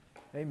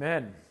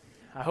Amen.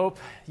 I hope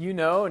you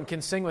know and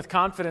can sing with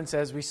confidence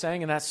as we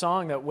sang in that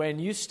song that when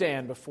you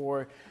stand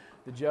before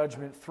the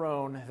judgment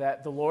throne,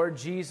 that the Lord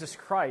Jesus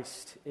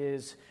Christ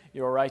is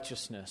your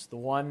righteousness, the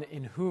one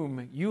in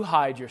whom you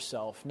hide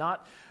yourself,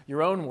 not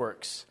your own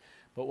works,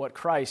 but what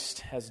Christ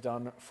has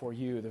done for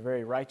you, the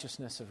very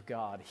righteousness of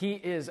God. He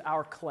is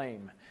our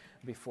claim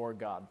before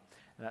God.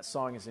 And that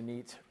song is a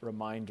neat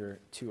reminder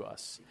to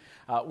us.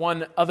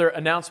 One other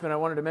announcement I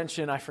wanted to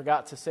mention, I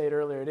forgot to say it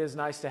earlier. It is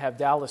nice to have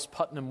Dallas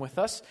Putnam with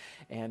us,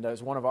 and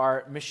as one of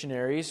our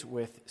missionaries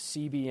with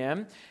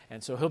CBM.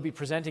 And so he'll be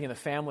presenting in the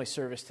family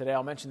service today.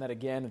 I'll mention that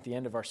again at the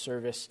end of our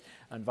service.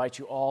 I invite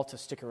you all to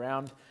stick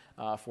around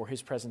for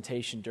his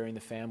presentation during the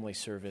family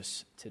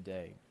service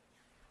today.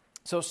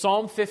 So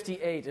Psalm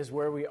 58 is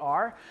where we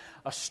are,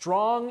 a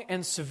strong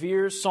and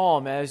severe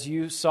psalm, as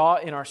you saw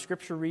in our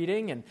scripture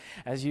reading and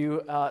as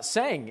you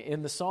sang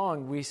in the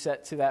song. We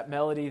set to that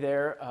melody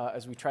there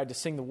as we tried to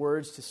sing the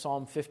words to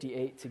Psalm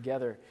 58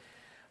 together.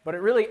 But it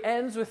really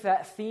ends with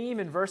that theme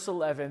in verse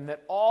 11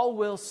 that all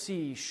will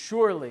see,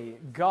 surely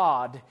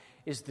God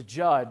is the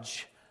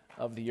judge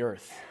of the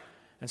earth.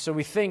 And so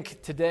we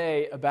think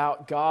today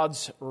about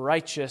God's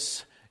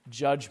righteous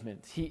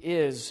judgment. He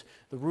is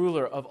the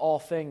ruler of all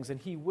things, and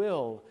He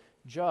will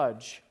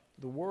judge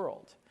the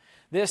world.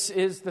 This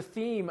is the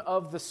theme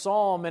of the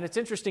psalm, and it's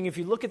interesting, if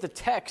you look at the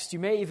text, you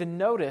may even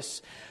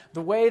notice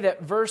the way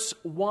that verse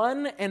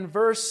 1 and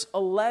verse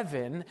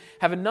 11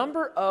 have a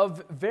number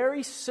of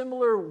very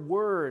similar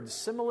words,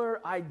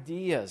 similar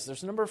ideas.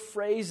 There's a number of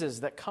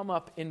phrases that come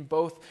up in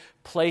both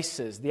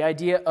places. The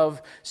idea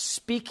of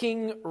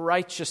speaking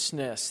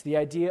righteousness, the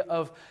idea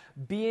of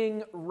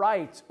being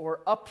right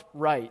or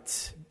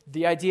upright,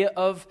 the idea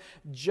of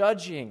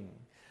judging,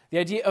 the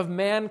idea of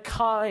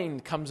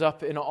mankind comes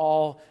up in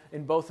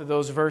both of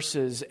those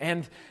verses,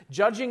 and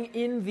judging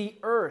in the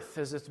earth,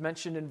 as it's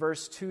mentioned in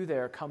verse 2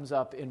 there, comes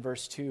up in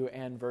verse 2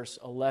 and verse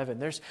 11.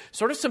 There's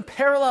sort of some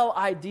parallel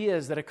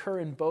ideas that occur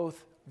in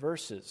both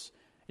verses.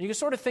 You can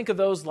sort of think of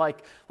those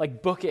like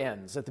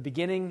bookends at the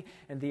beginning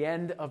and the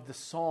end of the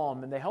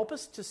psalm, and they help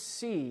us to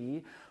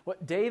see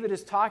what David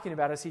is talking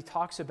about as he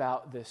talks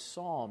about this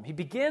psalm. He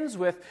begins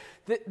with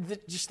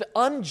just the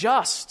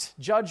unjust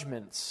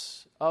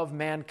judgments of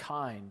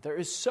mankind. There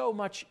is so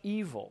much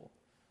evil,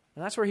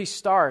 and that's where he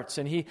starts,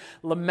 and he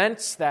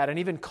laments that and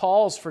even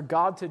calls for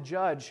God to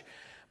judge.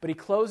 But he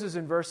closes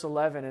in verse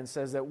 11 and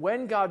says that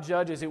when God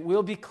judges, it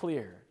will be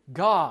clear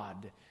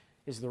God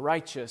is the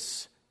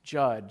righteous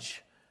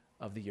judge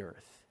of the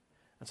earth.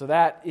 And so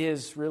that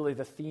is really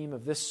the theme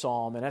of this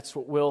psalm, and that's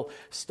what we'll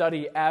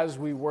study as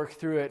we work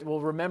through it. We'll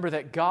remember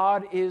that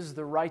God is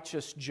the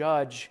righteous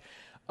judge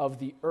of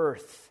the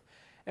earth.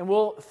 And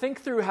we'll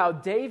think through how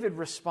David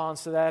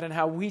responds to that and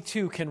how we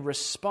too can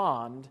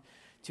respond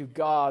to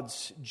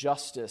God's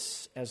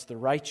justice as the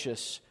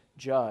righteous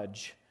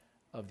judge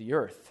of the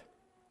earth.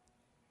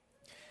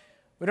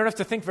 We don't have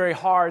to think very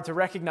hard to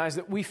recognize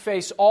that we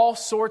face all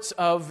sorts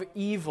of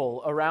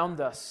evil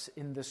around us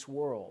in this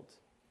world.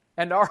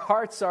 And our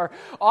hearts are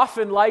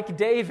often like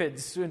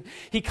David's when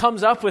he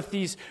comes up with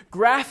these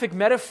graphic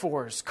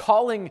metaphors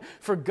calling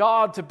for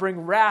God to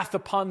bring wrath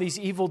upon these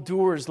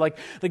evildoers, like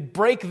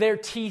break their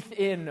teeth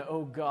in,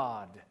 O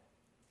God.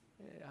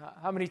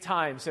 How many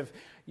times have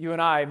you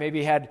and I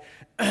maybe had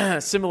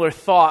similar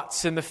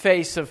thoughts in the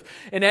face of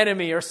an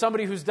enemy or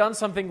somebody who's done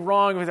something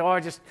wrong with,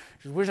 I just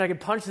wish I could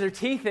punch their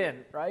teeth in,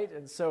 right?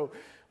 And so,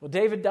 well,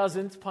 David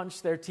doesn't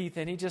punch their teeth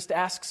in. He just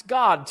asks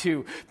God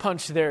to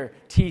punch their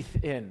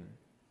teeth in.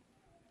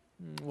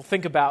 We'll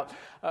think about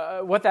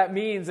what that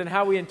means and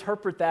how we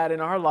interpret that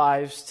in our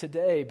lives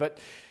today. But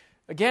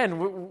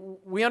again,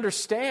 we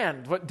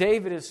understand what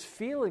David is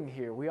feeling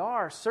here. We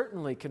are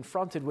certainly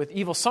confronted with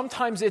evil.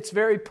 Sometimes it's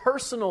very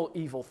personal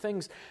evil,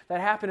 things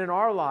that happen in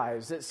our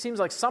lives. It seems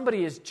like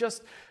somebody is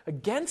just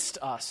against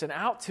us and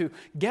out to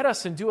get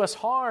us and do us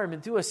harm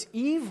and do us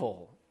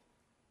evil.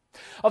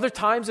 Other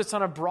times it's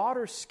on a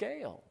broader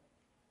scale.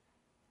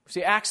 We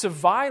see acts of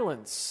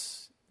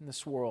violence in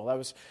this world. I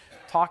was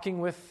talking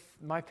with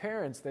my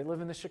parents, they live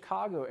in the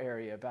Chicago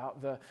area,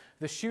 about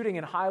the shooting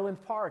in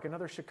Highland Park,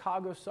 another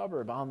Chicago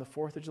suburb, on the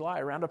 4th of July,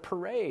 around a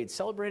parade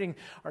celebrating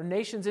our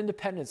nation's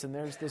independence, and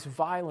there's this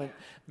violent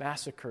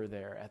massacre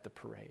there at the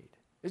parade.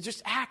 It's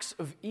just acts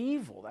of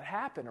evil that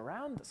happen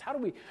around us. How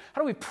do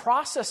we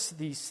process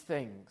these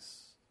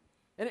things?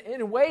 And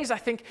in ways, I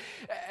think,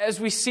 as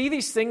we see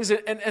these things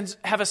and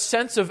have a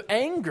sense of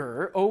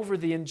anger over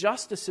the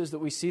injustices that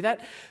we see,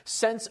 that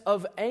sense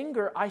of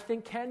anger, I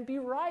think, can be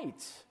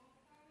right.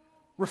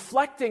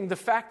 Reflecting the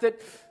fact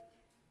that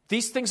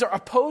these things are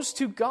opposed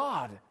to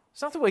God.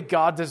 It's not the way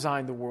God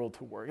designed the world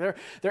to work.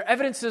 They're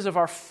evidences of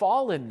our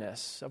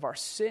fallenness, of our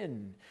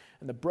sin,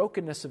 and the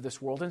brokenness of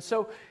this world. And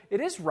so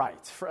it is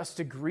right for us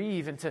to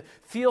grieve and to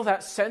feel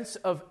that sense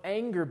of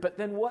anger, but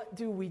then what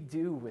do we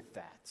do with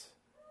that?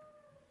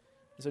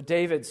 So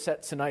David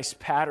sets a nice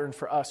pattern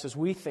for us as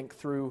we think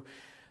through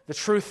the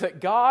truth that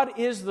God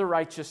is the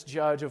righteous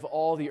judge of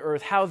all the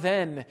earth. How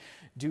then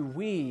do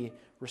we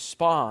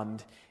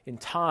respond in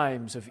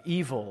times of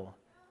evil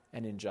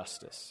and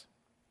injustice?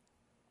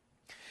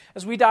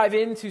 As we dive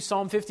into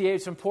Psalm 58,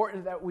 it's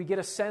important that we get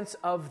a sense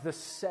of the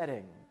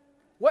setting.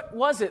 What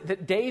was it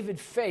that David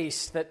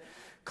faced that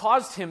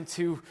caused him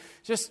to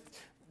just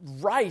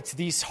write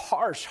these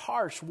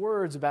harsh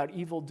words about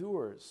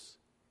evildoers?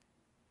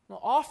 Well,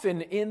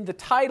 often in the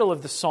title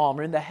of the psalm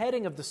or in the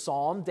heading of the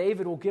psalm,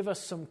 David will give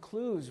us some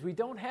clues. We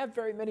don't have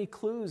very many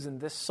clues in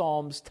this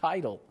psalm's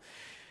title.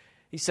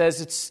 He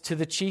says it's to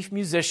the chief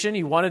musician.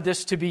 He wanted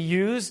this to be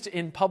used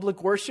in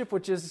public worship,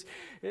 which is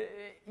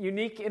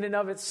unique in and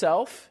of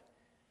itself.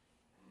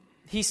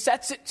 He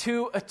sets it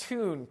to a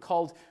tune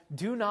called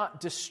Do Not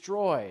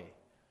Destroy.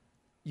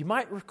 You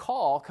might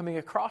recall coming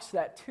across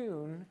that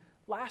tune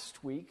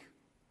last week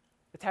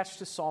attached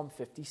to Psalm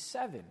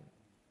 57.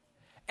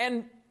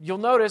 And you'll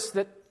notice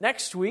that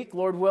next week,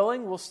 Lord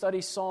willing, we'll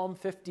study Psalm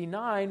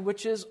 59,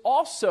 which is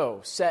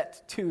also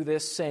set to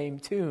this same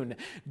tune,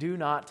 Do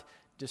Not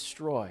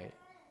Destroy.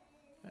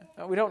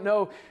 We don't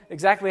know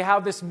exactly how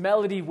this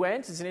melody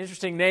went. It's an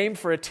interesting name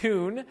for a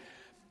tune.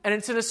 And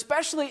it's an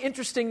especially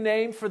interesting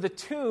name for the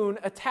tune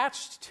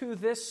attached to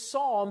this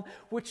psalm,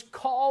 which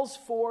calls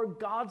for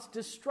God's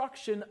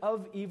destruction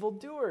of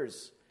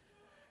evildoers.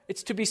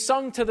 It's to be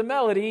sung to the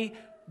melody,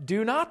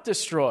 Do Not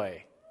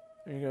Destroy.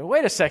 And you go,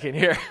 wait a second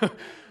here.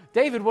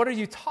 David, what are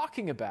you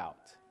talking about?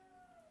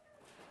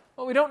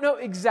 Well, we don't know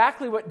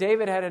exactly what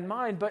David had in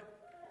mind, but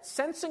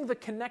sensing the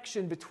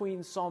connection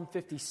between Psalm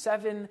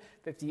 57,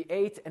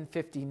 58, and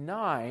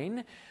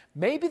 59,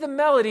 maybe the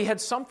melody had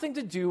something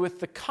to do with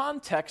the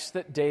context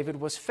that David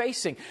was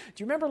facing. Do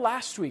you remember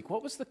last week?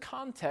 What was the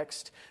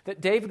context that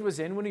David was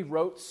in when he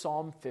wrote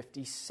Psalm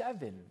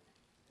 57?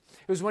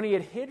 It was when he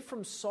had hid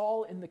from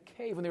Saul in the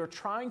cave, when they were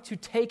trying to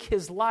take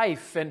his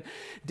life, and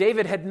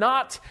David had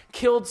not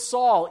killed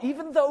Saul,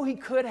 even though he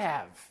could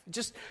have.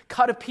 Just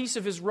cut a piece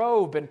of his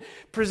robe and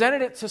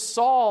presented it to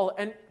Saul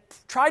and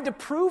tried to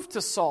prove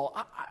to Saul,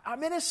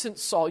 I'm innocent,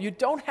 Saul. You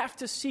don't have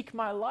to seek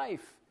my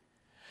life.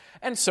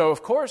 And so,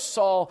 of course,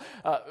 Saul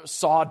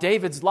saw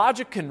David's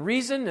logic and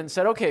reason and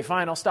said, okay,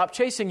 fine, I'll stop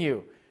chasing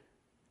you.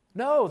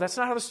 No, that's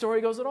not how the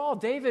story goes at all.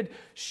 David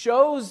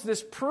shows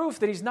this proof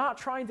that he's not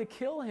trying to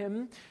kill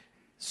him.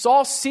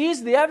 Saul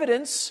sees the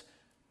evidence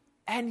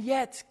and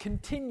yet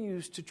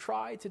continues to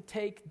try to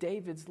take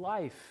David's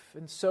life.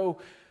 And so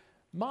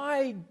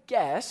my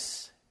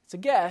guess, it's a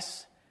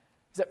guess,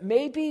 is that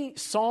maybe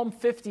Psalm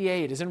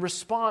 58 is in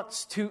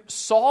response to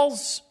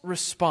Saul's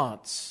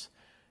response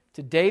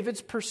to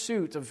David's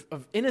pursuit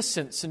of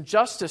innocence and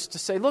justice to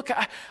say, look,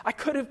 I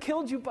could have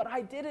killed you, but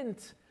I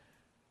didn't.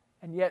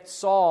 And yet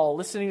Saul,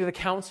 listening to the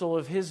counsel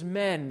of his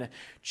men,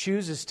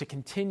 chooses to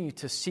continue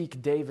to seek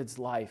David's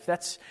life.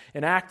 That's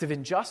an act of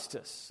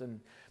injustice. And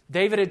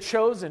David had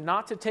chosen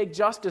not to take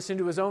justice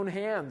into his own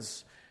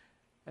hands.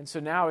 And so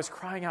now is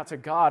crying out to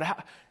God,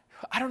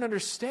 I don't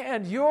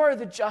understand. You're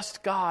the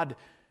just God.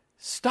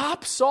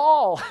 Stop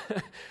Saul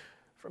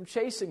from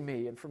chasing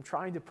me and from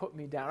trying to put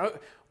me down.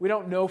 We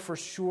don't know for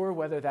sure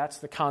whether that's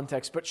the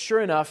context, but sure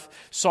enough,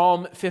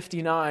 Psalm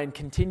 59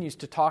 continues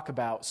to talk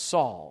about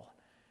Saul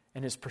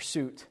and his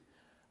pursuit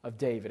of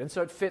David. And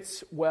so it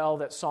fits well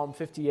that Psalm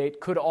 58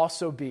 could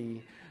also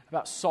be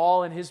about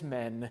Saul and his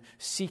men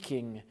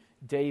seeking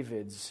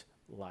David's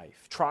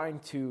life, trying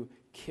to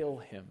kill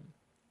him.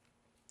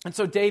 And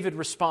so David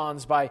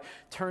responds by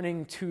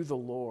turning to the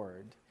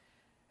Lord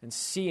and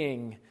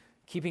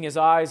keeping his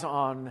eyes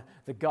on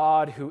the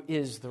God who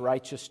is the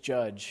righteous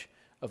judge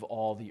of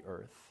all the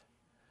earth.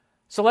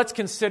 So let's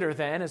consider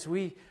then, as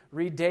we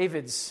read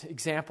David's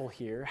example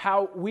here,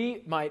 how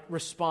we might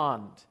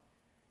respond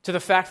to the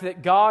fact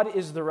that God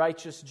is the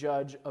righteous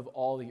judge of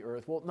all the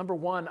earth. Well, number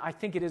one, I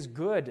think it is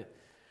good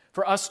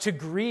for us to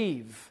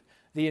grieve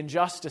the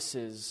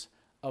injustices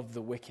of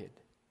the wicked.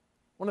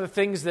 One of the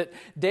things that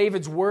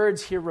David's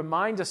words here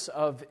remind us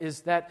of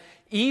is that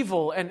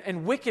evil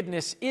and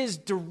wickedness is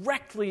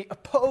directly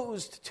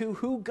opposed to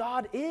who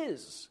God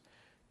is.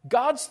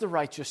 God's the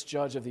righteous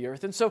judge of the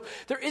earth. And so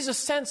there is a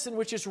sense in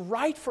which it's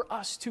right for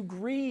us to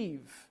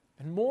grieve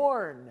and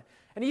mourn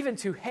and even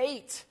to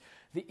hate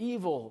the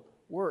evil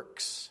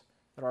works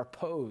that are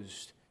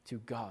opposed to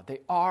God. They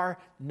are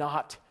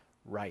not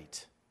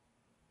right.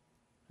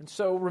 And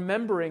so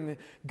remembering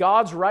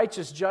God's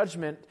righteous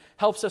judgment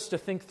helps us to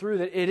think through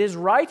that it is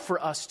right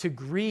for us to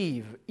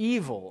grieve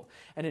evil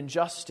and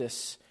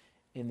injustice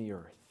in the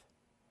earth.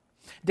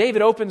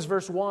 David opens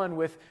verse 1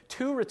 with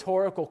two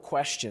rhetorical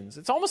questions.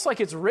 It's almost like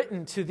it's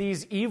written to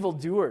these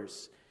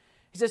evildoers.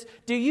 He says,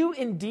 "Do you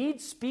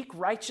indeed speak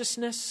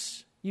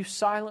righteousness, you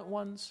silent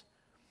ones?"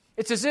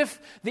 It's as if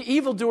the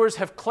evildoers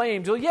have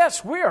claimed, well,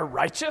 yes, we are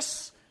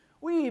righteous.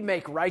 We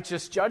make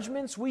righteous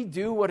judgments. We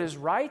do what is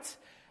right.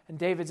 And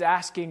David's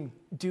asking,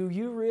 do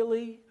you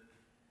really?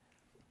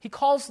 He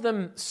calls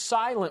them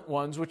silent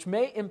ones, which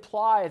may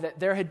imply that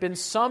there had been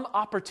some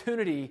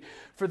opportunity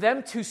for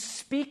them to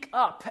speak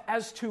up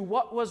as to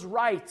what was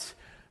right,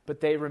 but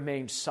they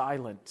remained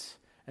silent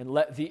and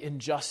let the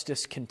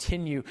injustice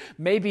continue.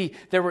 Maybe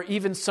there were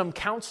even some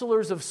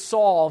counselors of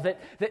Saul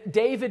that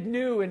David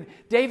knew, and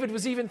David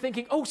was even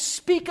thinking, oh,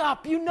 speak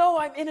up, you know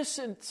I'm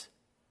innocent.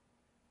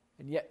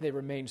 And yet they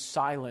remain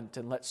silent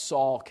and let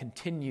Saul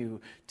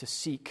continue to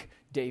seek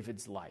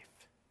David's life.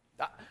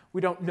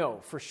 We don't know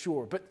for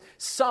sure, but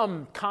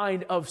some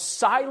kind of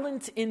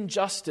silent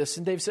injustice.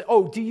 And David said,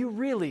 "Oh, do you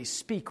really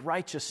speak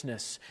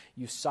righteousness,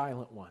 you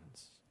silent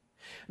ones?"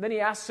 And then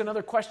he asks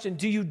another question,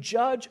 "Do you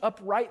judge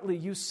uprightly,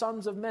 you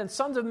sons of men?"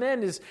 Sons of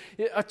men is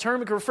a term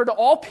that can refer to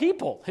all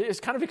people. It's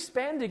kind of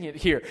expanding it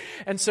here.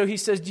 And so he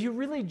says, do you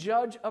really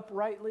judge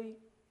uprightly?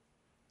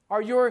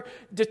 Are your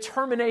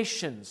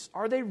determinations,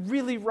 are they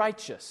really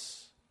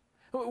righteous?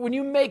 When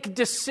you make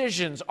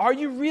decisions, are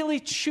you really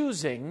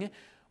choosing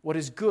what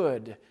is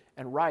good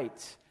and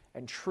right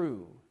and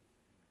true?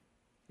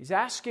 He's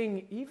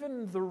asking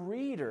even the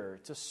reader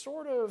to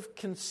sort of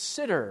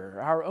consider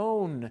our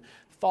own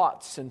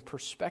thoughts and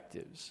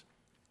perspectives.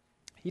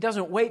 He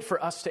doesn't wait for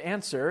us to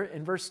answer.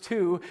 In verse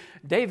 2,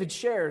 David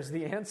shares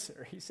the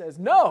answer. He says,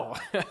 "No,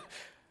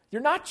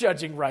 you're not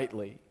judging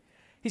rightly."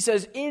 He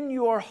says, "In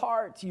your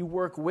heart you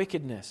work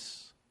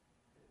wickedness."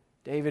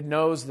 David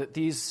knows that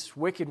these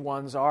wicked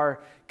ones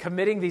are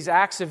committing these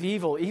acts of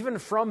evil, even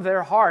from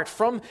their heart,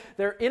 from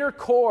their inner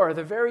core,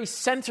 the very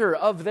center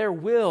of their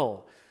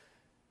will.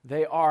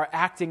 They are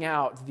acting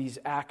out these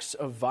acts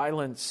of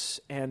violence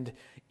and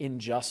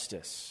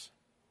injustice.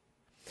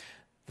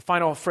 The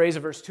final phrase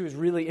of verse 2 is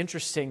really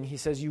interesting. He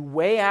says, "You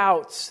weigh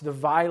out the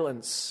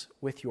violence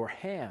with your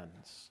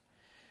hands."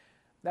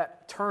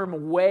 That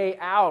term, weigh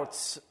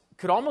out,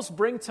 could almost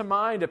bring to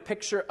mind a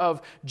picture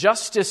of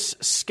justice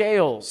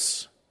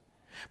scales.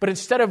 But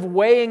instead of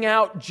weighing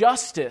out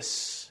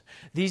justice,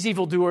 these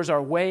evildoers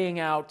are weighing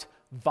out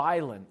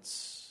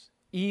violence,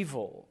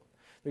 evil.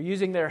 They're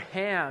using their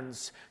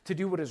hands to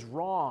do what is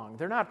wrong.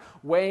 They're not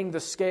weighing the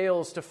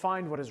scales to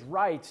find what is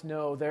right.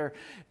 No, they're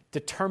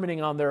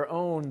determining on their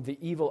own the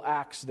evil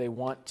acts they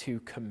want to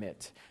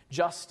commit.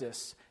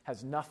 Justice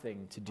has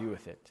nothing to do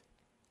with it.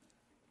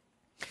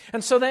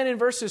 And so then in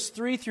verses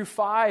 3 through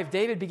 5,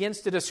 David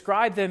begins to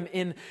describe them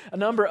in a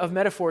number of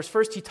metaphors.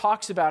 First, he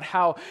talks about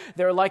how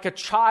they're like a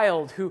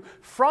child who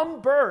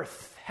from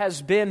birth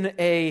has been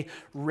a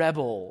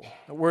rebel.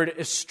 The word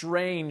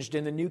estranged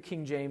in the New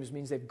King James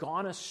means they've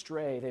gone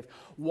astray. They've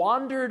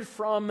wandered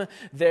from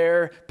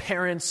their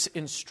parents'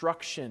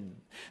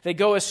 instruction. They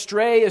go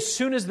astray as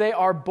soon as they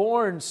are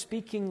born,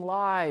 speaking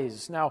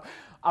lies. Now,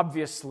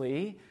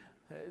 obviously,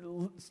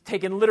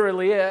 taken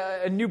literally,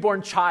 a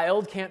newborn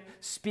child can't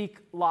speak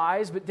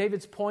lies, but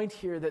David's point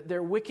here that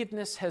their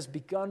wickedness has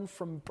begun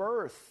from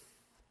birth.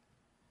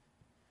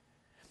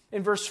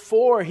 In verse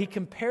 4, he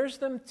compares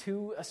them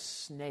to a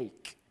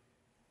snake.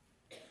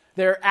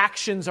 Their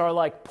actions are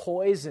like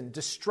poison,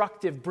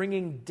 destructive,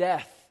 bringing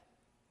death.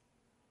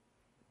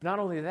 Not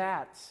only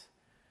that,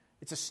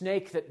 it's a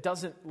snake that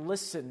doesn't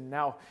listen.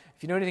 Now,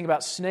 if you know anything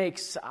about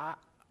snakes,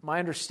 my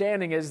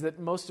understanding is that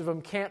most of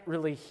them can't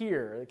really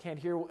hear. They can't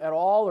hear at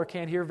all or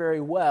can't hear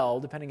very well,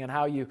 depending on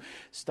how you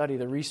study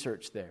the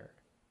research there.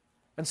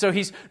 And so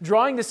he's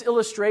drawing this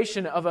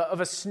illustration of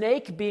a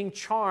snake being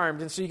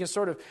charmed. And so you can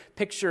sort of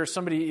picture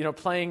somebody,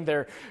 playing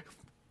their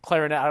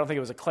clarinet. I don't think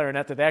it was a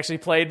clarinet that they actually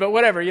played, but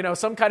whatever,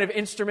 some kind of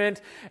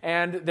instrument.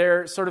 And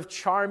they're sort of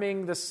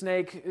charming the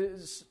snake.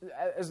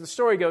 As the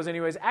story goes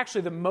anyways,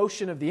 actually the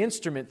motion of the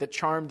instrument that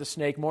charmed the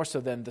snake more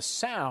so than the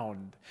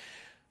sound.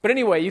 But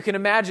anyway, you can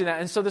imagine that.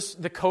 And so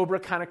the cobra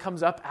kind of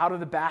comes up out of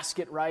the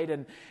basket,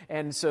 right?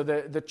 And so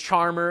the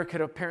charmer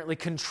could apparently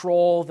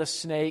control the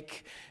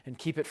snake and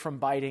keep it from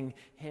biting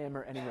him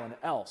or anyone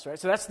else, right?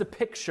 So that's the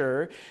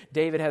picture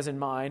David has in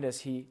mind as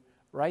he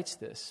writes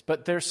this.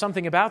 But there's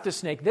something about this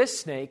snake. This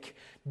snake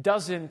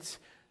doesn't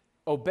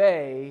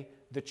obey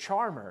the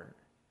charmer.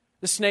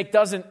 The snake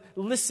doesn't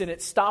listen.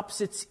 It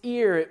stops its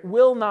ear. It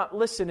will not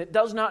listen. It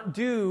does not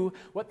do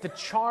what the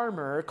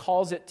charmer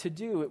calls it to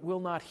do. It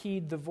will not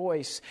heed the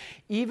voice,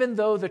 even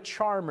though the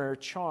charmer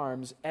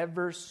charms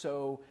ever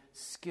so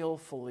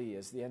skillfully,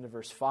 as the end of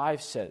verse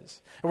 5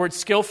 says. The word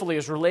skillfully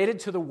is related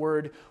to the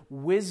word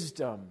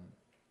wisdom.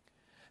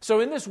 So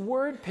in this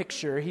word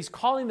picture, he's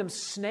calling them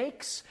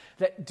snakes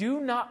that do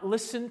not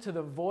listen to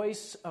the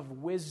voice of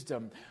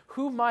wisdom.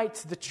 Who might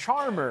the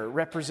charmer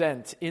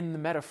represent in the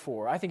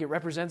metaphor? I think it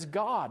represents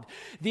God.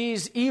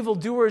 These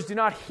evildoers do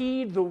not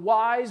heed the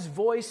wise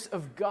voice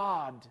of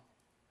God.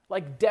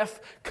 Like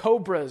deaf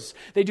cobras,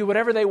 they do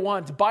whatever they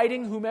want,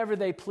 biting whomever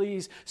they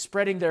please,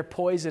 spreading their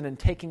poison and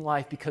taking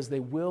life because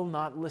they will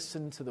not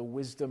listen to the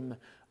wisdom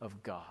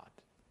of God.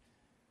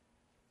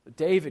 But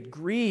David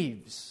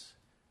grieves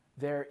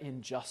their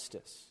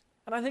injustice.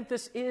 And I think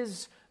this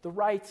is the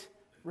right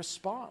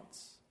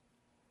response.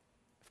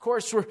 Of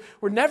course,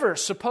 we're never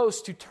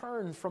supposed to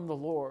turn from the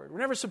Lord. We're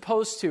never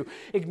supposed to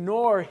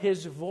ignore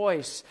His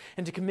voice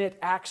and to commit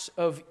acts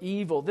of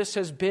evil. This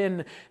has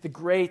been the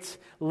great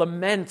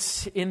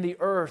lament in the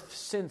earth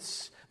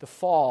since the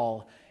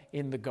fall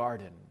in the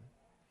garden.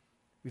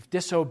 We've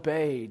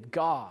disobeyed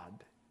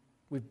God.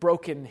 We've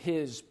broken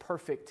His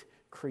perfect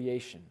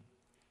creation.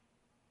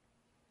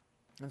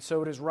 And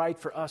so it is right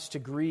for us to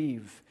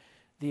grieve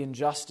the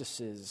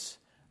injustices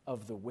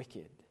of the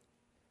wicked.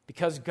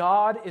 Because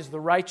God is the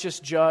righteous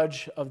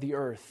judge of the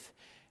earth,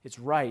 it's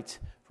right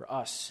for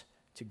us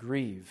to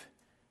grieve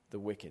the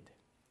wicked.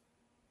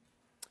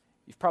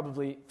 You've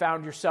probably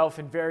found yourself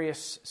in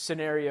various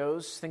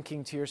scenarios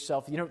thinking to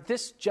yourself,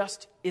 this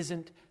just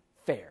isn't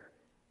fair.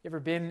 You ever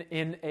been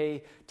in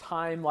a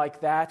time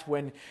like that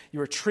when you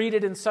were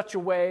treated in such a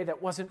way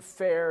that wasn't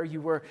fair,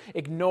 you were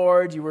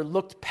ignored, you were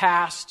looked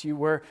past,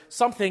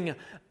 something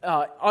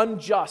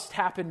unjust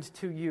happened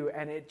to you,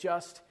 and it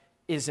just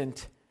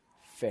isn't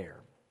fair.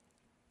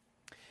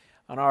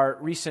 On our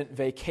recent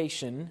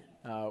vacation,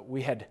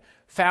 we had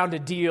found a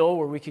deal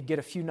where we could get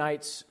a few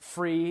nights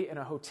free in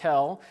a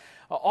hotel.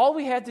 All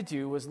we had to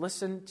do was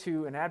listen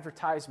to an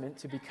advertisement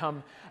to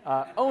become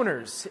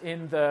owners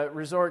in the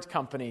resort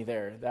company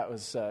there. That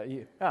was,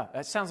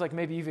 that sounds like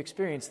maybe you've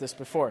experienced this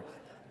before.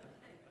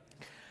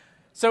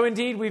 So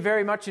indeed, we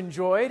very much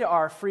enjoyed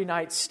our free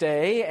night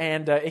stay,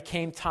 and it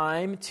came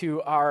time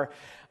to our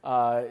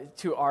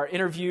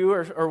interview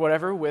or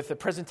whatever with a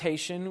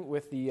presentation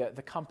with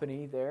the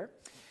company there.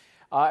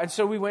 And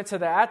so we went to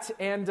that,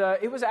 and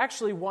it was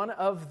actually one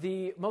of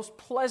the most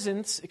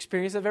pleasant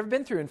experiences I've ever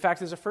been through. In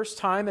fact, it was the first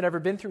time I'd ever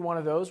been through one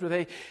of those where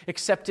they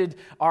accepted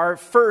our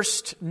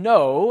first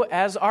no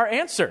as our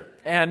answer.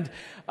 And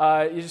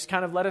you just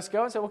kind of let us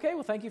go and said, okay,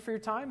 well, thank you for your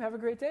time. Have a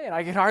great day. And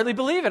I could hardly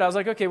believe it. I was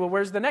like, okay, well,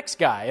 where's the next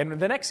guy? And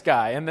the next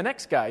guy, and the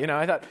next guy.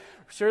 I thought,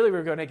 surely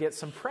we're going to get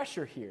some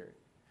pressure here.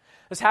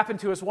 This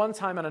happened to us one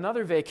time on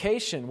another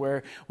vacation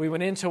where we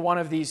went into one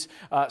of these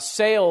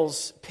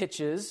sales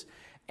pitches.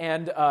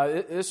 And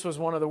this was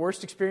one of the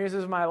worst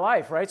experiences of my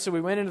life, right? So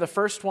we went into the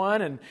first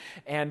one,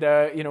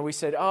 and we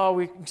said,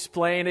 we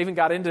explained, even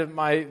got into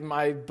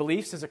my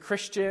beliefs as a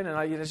Christian, and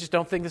I just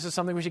don't think this is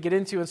something we should get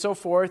into, and so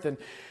forth. And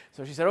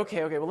so she said,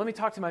 okay, well, let me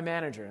talk to my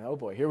manager. And oh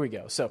boy, here we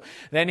go. So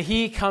then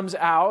he comes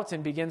out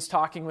and begins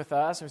talking with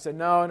us, and we said,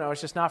 no,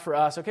 it's just not for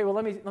us. Okay, well,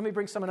 let me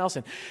bring someone else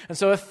in. And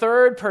so a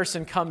third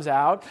person comes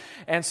out,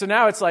 and so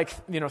now it's like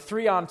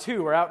 3 on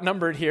 2. We're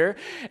outnumbered here,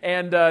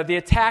 and the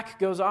attack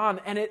goes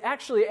on, and it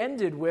actually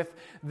ended with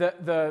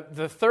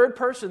the third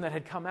person that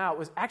had come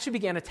out actually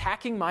began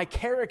attacking my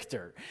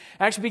character.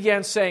 Actually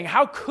began saying,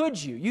 how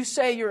could you? You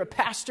say you're a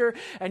pastor,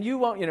 and you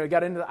won't,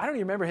 got into I don't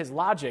even remember his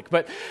logic,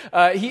 but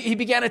he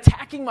began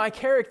attacking my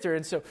character.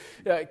 And so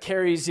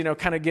Carrie's,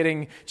 kind of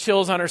getting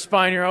chills on her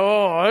spine.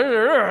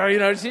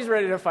 She's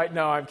ready to fight.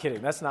 No, I'm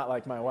kidding. That's not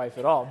like my wife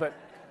at all.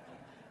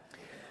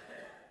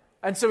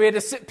 And so we had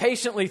to sit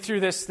patiently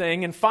through this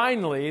thing, and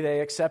finally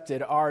they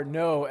accepted our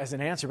no as an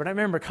answer. But I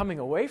remember coming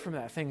away from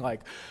that thing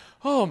like,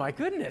 oh my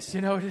goodness,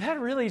 did that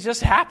really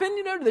just happen?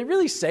 Did they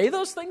really say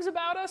those things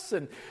about us?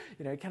 And,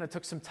 it kind of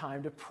took some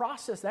time to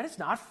process that. It's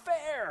not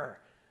fair.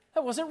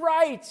 That wasn't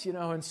right,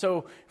 and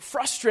so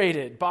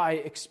frustrated by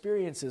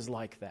experiences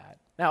like that.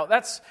 Now,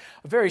 that's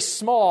a very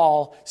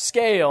small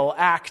scale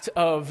act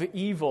of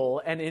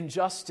evil and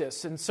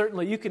injustice, and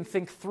certainly you can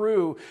think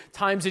through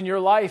times in your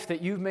life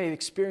that you may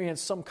experience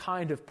some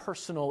kind of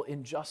personal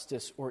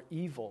injustice or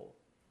evil.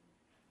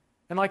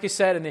 And like I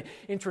said in the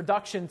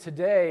introduction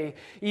today,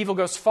 evil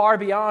goes far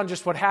beyond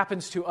just what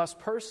happens to us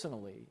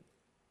personally.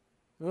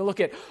 We'll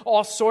look at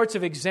all sorts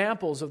of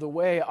examples of the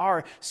way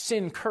our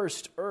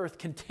sin-cursed earth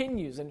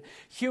continues, and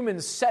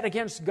humans set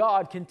against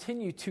God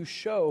continue to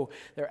show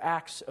their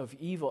acts of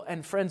evil.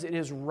 And friends, it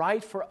is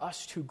right for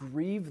us to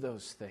grieve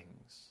those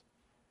things.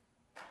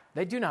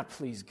 They do not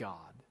please God.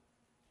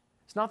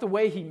 It's not the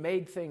way He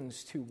made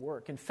things to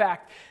work. In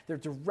fact, they're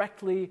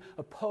directly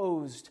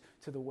opposed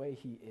to the way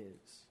He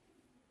is.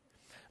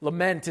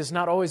 Lament is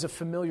not always a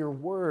familiar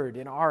word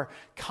in our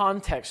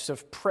context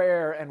of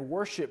prayer and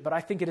worship, but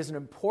I think it is an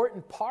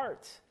important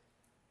part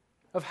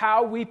of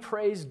how we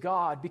praise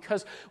God,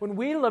 because when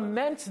we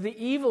lament the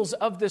evils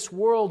of this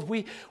world,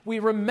 we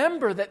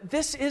remember that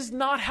this is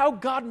not how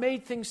God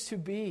made things to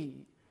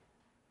be.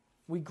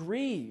 We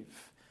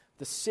grieve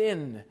the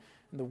sin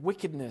and the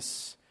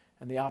wickedness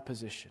and the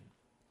opposition.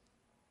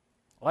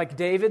 Like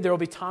David, there will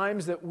be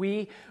times that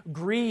we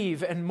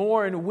grieve and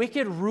mourn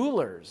wicked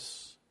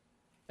rulers,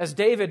 as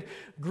David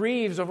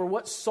grieves over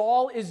what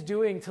Saul is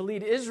doing to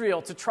lead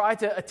Israel to try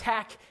to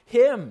attack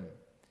him.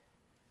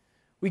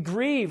 We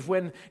grieve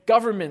when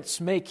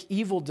governments make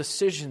evil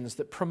decisions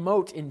that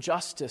promote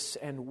injustice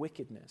and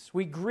wickedness.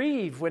 We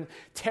grieve when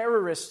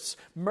terrorists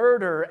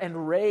murder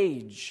and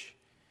rage.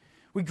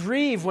 We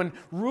grieve when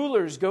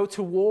rulers go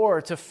to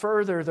war to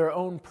further their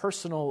own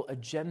personal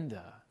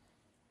agenda.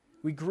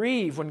 We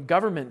grieve when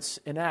governments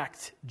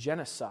enact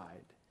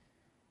genocide.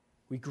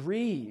 We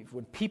grieve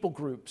when people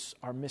groups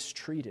are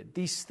mistreated.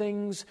 These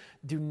things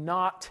do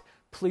not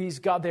please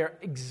God. They are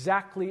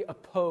exactly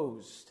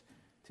opposed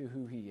to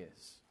who He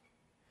is.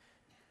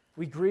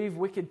 We grieve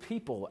wicked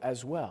people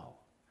as well.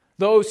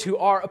 Those who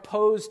are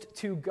opposed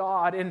to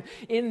God and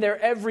in their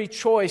every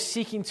choice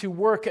seeking to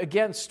work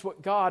against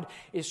what God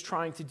is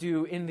trying to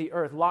do in the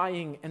earth,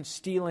 lying and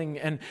stealing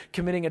and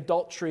committing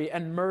adultery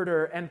and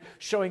murder and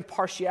showing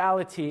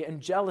partiality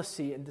and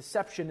jealousy and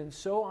deception and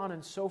so on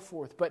and so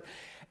forth. But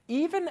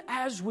even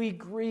as we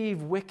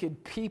grieve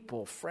wicked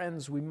people,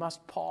 friends, we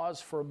must pause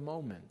for a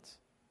moment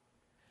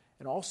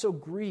and also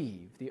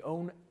grieve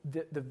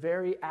the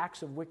very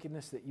acts of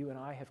wickedness that you and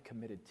I have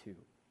committed to.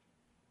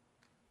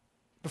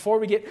 Before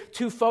we get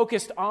too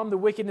focused on the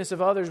wickedness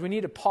of others, we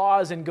need to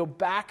pause and go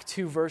back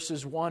to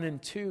verses 1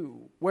 and 2,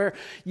 where,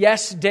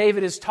 yes,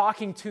 David is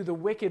talking to the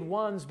wicked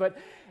ones, but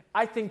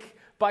I think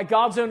by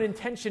God's own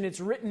intention, it's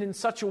written in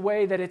such a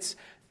way that it's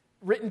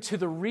written to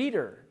the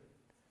reader,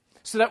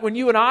 so that when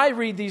you and I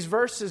read these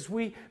verses,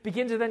 we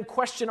begin to then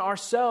question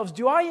ourselves,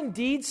 do I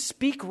indeed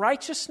speak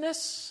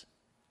righteousness?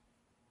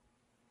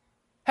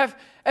 Have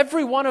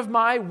every one of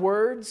my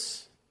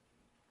words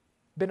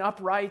been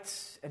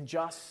upright and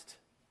just?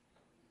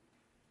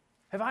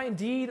 Have I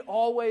indeed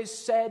always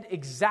said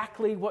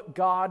exactly what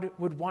God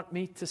would want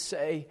me to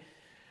say?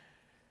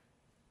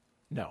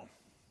 No.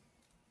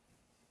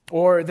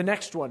 Or the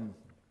next one,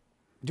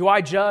 do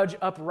I judge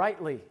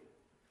uprightly?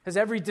 Has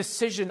every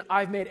decision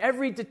I've made,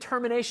 every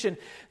determination,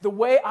 the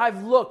way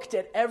I've looked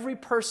at every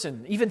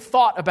person, even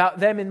thought about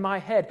them in my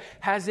head,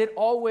 has it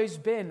always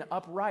been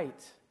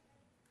upright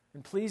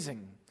and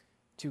pleasing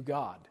to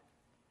God?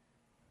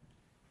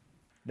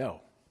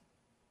 No.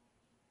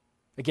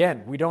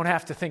 Again, we don't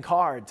have to think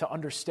hard to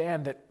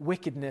understand that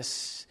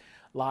wickedness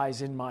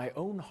lies in my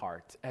own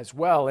heart as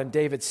well. And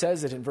David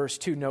says it in verse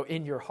 2, no,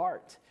 in your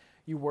heart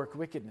you work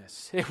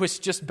wickedness. It was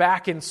just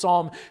back in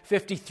Psalm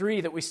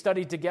 53 that we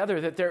studied together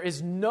that there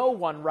is no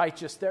one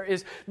righteous. There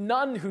is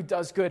none who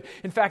does good.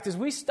 In fact, as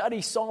we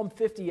study Psalm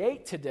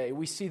 58 today,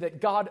 we see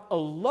that God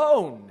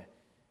alone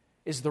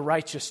is the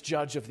righteous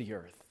judge of the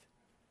earth.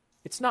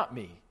 It's not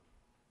me.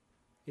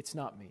 It's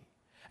not me.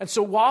 And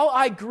so while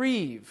I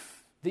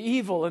grieve the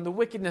evil and the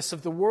wickedness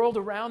of the world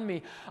around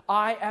me,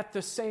 I at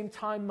the same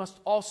time must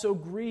also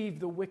grieve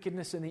the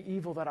wickedness and the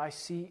evil that I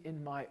see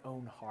in my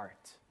own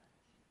heart.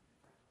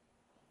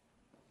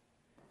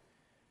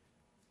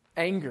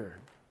 Anger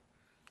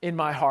in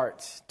my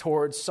heart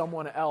towards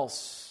someone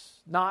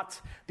else, not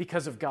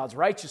because of God's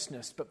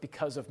righteousness, but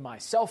because of my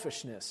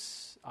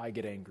selfishness, I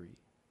get angry.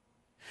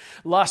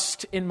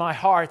 Lust in my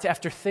heart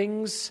after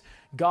things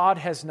God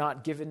has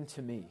not given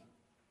to me.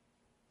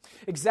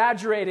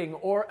 Exaggerating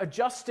or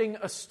adjusting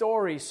a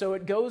story so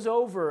it goes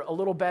over a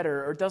little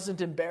better or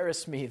doesn't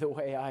embarrass me the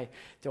way I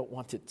don't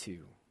want it to.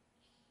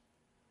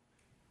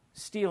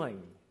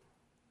 Stealing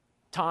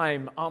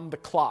time on the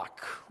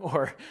clock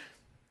or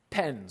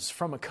pens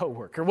from a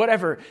coworker,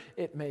 whatever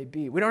it may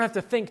be. We don't have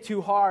to think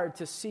too hard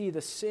to see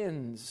the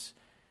sins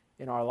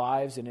in our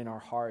lives and in our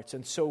hearts,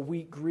 and so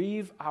we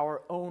grieve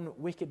our own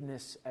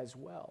wickedness as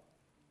well.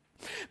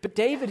 But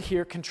David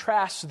here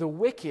contrasts the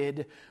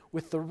wicked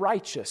with the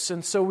righteous.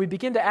 And so we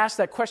begin to ask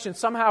that question.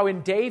 Somehow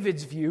in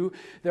David's view,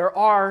 there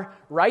are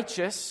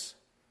righteous.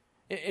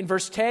 In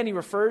verse 10, he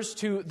refers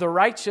to the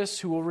righteous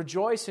who will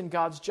rejoice in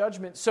God's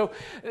judgment. So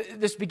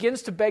this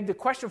begins to beg the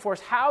question for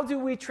us, how do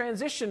we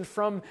transition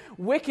from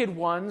wicked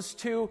ones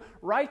to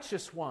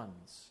righteous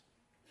ones?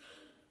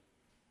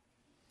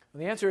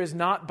 Well, the answer is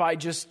not by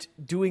just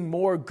doing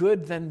more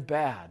good than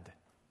bad.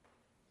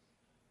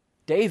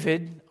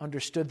 David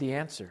understood the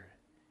answer.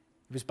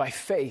 It was by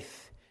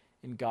faith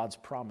in God's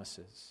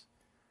promises.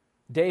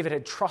 David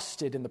had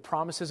trusted in the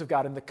promises of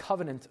God, in the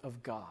covenant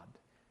of God.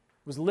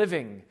 Was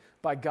living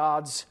by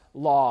God's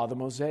law, the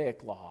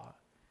Mosaic law.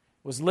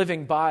 Was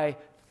living by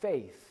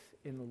faith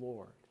in the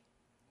Lord.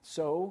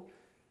 So,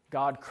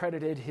 God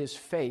credited his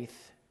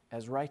faith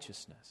as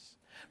righteousness.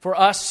 For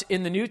us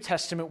in the New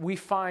Testament, we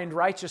find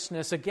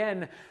righteousness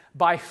again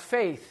by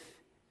faith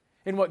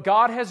in what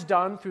God has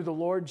done through the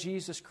Lord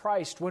Jesus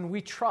Christ, when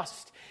we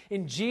trust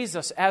in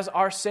Jesus as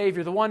our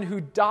Savior, the one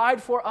who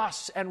died for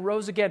us and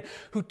rose again,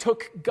 who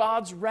took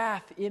God's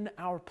wrath in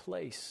our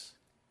place.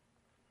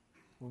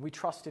 When we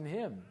trust in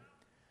him,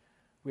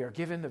 we are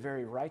given the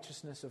very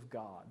righteousness of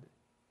God.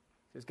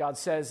 As God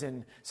says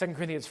in 2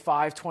 Corinthians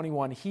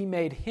 5:21, he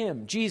made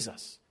him,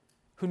 Jesus,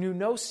 who knew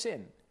no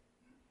sin,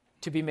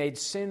 to be made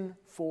sin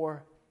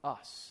for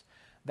us,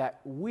 that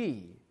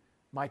we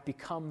might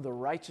become the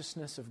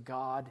righteousness of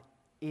God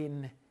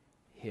in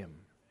him.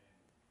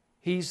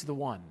 He's the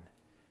one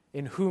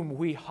in whom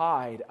we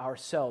hide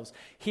ourselves.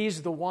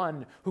 He's the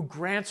one who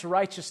grants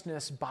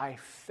righteousness by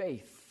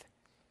faith.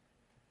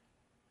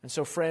 And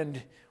so,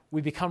 friend,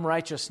 we become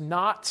righteous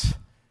not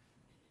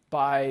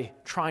by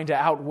trying to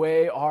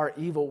outweigh our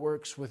evil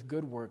works with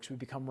good works. We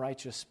become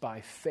righteous by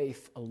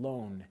faith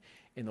alone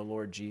in the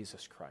Lord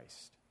Jesus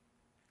Christ.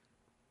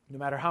 No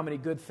matter how many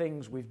good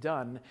things we've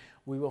done,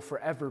 we will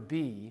forever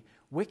be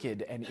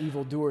wicked and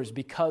evildoers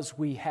because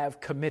we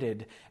have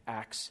committed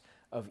acts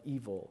of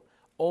evil.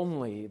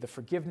 Only the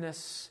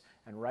forgiveness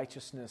and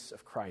righteousness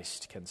of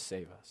Christ can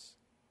save us.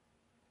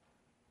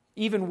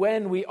 Even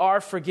when we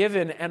are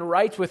forgiven and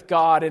right with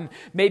God and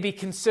may be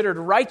considered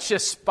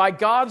righteous by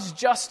God's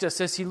justice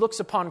as he looks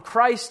upon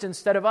Christ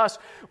instead of us,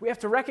 we have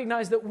to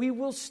recognize that we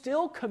will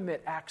still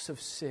commit acts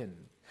of sin.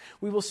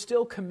 We will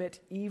still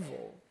commit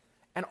evil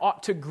and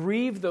ought to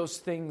grieve those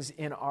things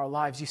in our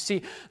lives. You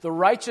see, the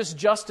righteous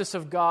justice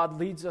of God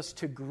leads us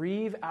to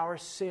grieve our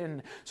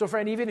sin. So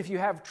friend, even if you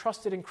have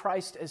trusted in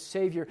Christ as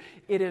Savior,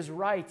 it is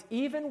right,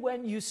 even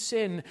when you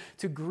sin,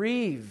 to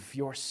grieve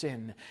your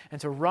sin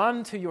and to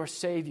run to your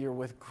Savior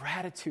with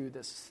gratitude.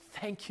 This,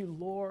 thank you,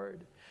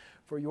 Lord,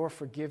 for your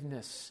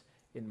forgiveness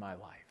in my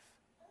life.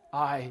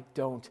 I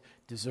don't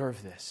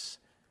deserve this.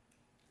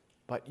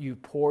 But you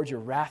poured your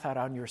wrath out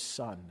on your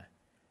Son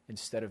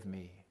instead of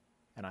me,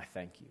 and I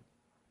thank you.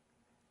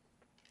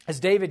 As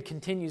David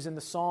continues in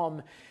the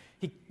psalm,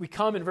 we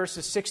come in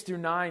verses 6 through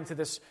 9 to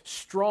this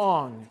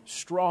strong,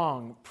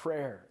 strong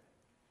prayer.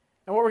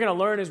 And what we're going to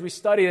learn as we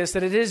study this,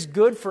 that it is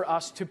good for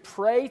us to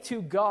pray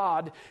to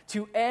God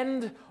to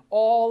end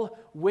all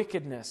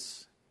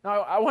wickedness.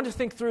 Now, I want to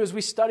think through as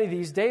we study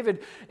these,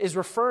 David is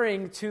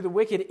referring to the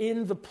wicked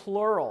in the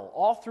plural,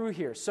 all through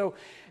here. So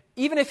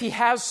even if he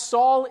has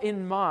Saul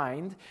in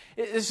mind,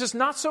 it's just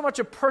not so much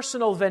a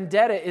personal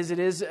vendetta as it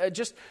is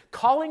just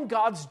calling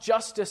God's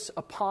justice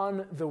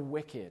upon the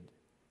wicked.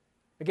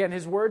 Again,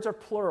 his words are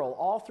plural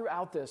all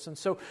throughout this. And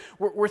so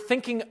we're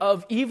thinking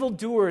of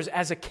evildoers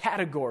as a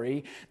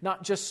category,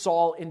 not just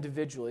Saul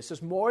individually. So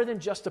it's more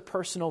than just a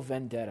personal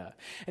vendetta.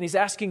 And he's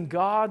asking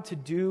God to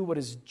do what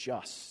is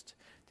just,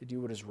 to do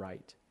what is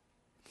right.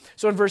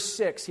 So in verse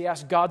 6, he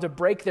asks God to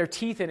break their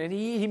teeth in. And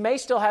he may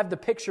still have the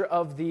picture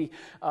of the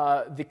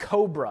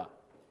cobra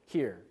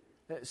here.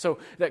 So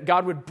that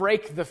God would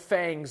break the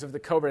fangs of the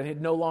cobra and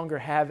he'd no longer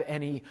have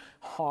any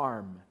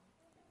harm.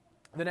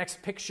 The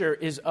next picture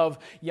is of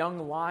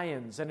young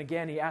lions. And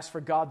again, he asks for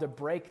God to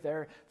break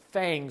their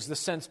fangs, the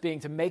sense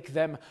being to make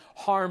them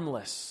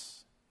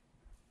harmless.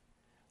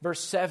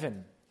 Verse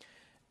 7,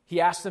 he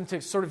asks them to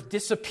sort of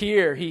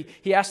disappear.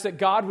 He asks that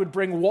God would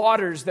bring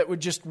waters that would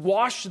just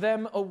wash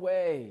them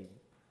away.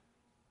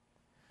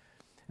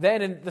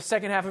 Then in the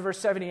second half of verse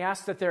 7, he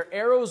asks that their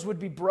arrows would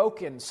be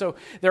broken. So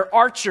they're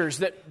archers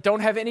that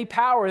don't have any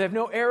power. They have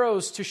no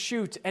arrows to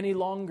shoot any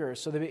longer.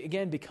 So they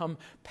again become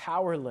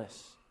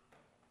powerless.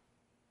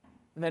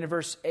 And then in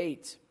verse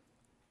 8,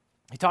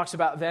 he talks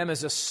about them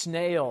as a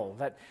snail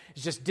that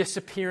is just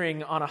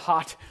disappearing on a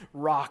hot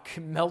rock,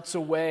 melts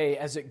away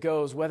as it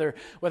goes, whether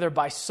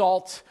by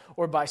salt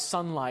or by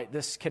sunlight.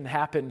 This can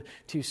happen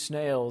to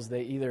snails.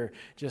 They either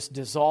just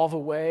dissolve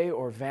away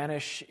or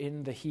vanish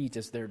in the heat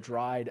as they're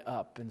dried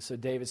up. And so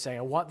David's saying,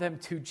 I want them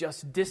to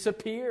just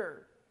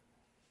disappear.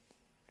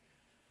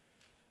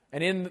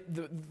 And in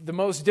the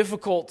most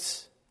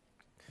difficult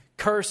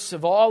curse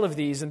of all of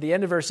these, in the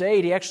end of verse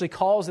 8, he actually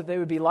calls that they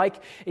would be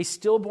like a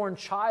stillborn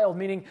child,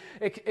 meaning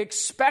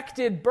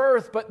expected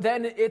birth, but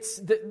then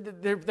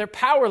they're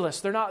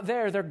powerless. They're not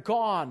there. They're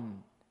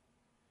gone.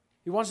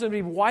 He wants them to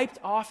be wiped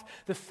off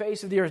the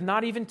face of the earth,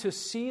 not even to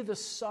see the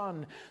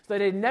sun, so that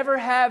they never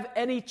have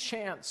any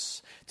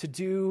chance to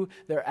do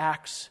their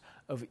acts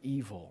of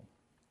evil.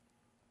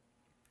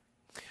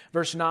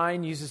 Verse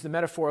 9 uses the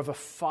metaphor of a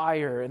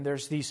fire, and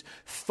there's these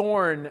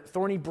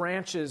thorny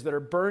branches that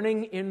are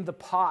burning in the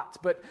pot.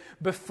 But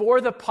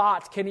before the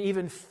pot can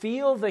even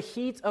feel the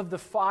heat of the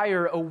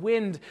fire, a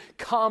wind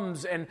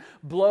comes and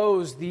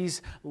blows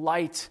these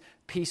light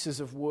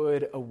pieces of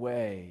wood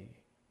away.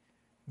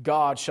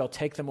 God shall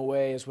take them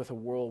away as with a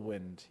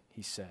whirlwind,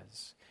 he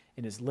says,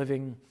 in his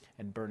living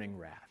and burning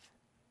wrath.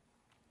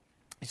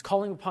 He's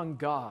calling upon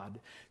God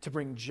to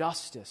bring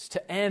justice,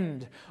 to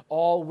end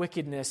all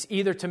wickedness,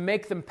 either to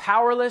make them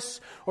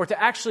powerless or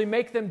to actually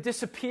make them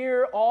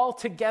disappear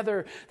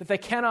altogether, that they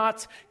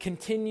cannot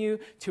continue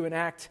to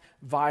enact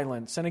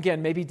violence. And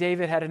again, maybe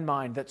David had in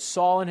mind that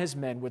Saul and his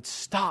men would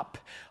stop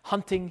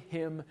hunting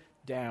him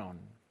down.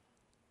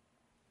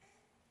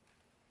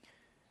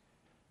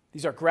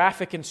 These are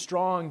graphic and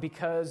strong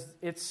because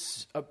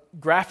it's a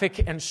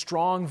graphic and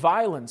strong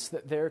violence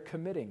that they're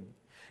committing.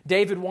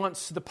 David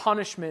wants the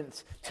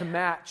punishment to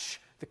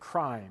match the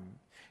crime.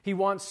 He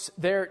wants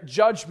their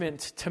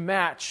judgment to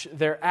match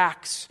their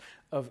acts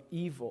of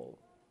evil.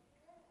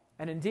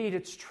 And indeed,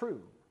 it's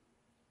true.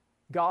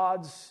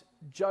 God's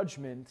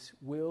judgment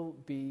will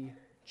be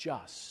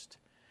just.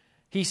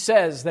 He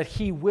says that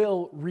he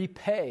will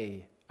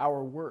repay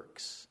our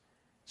works.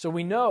 So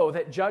we know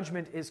that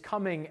judgment is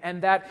coming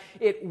and that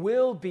it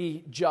will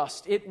be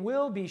just, it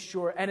will be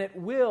sure, and it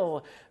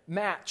will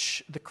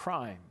match the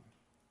crime.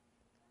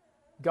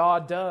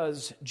 God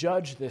does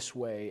judge this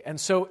way. And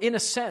so, in a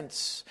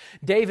sense,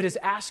 David is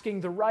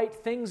asking the right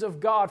things of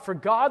God for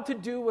God to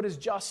do what is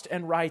just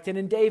and right. And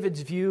in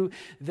David's view,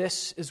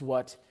 this is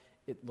what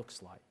it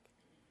looks like.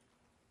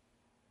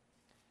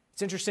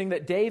 It's interesting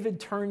that David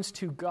turns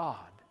to God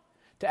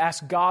to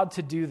ask God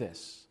to do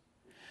this.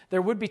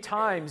 There would be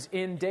times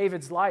in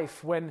David's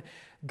life when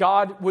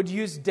God would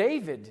use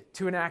David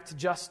to enact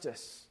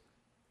justice.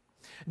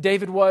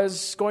 David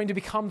was going to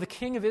become the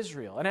king of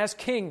Israel. And as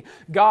king,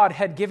 God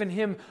had given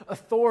him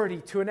authority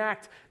to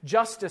enact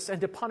justice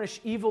and to punish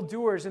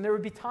evildoers. And there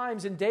would be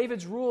times in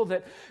David's rule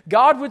that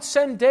God would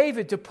send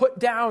David to put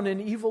down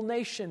an evil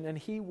nation, and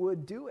he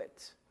would do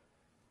it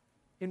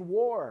in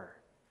war,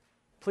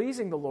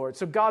 pleasing the Lord.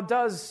 So God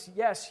does,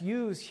 yes,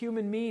 use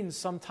human means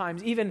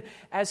sometimes, even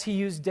as he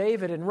used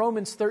David. And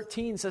Romans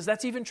 13 says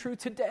that's even true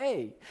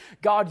today.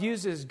 God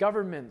uses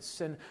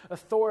governments and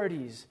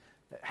authorities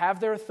that have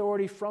their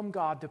authority from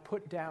God to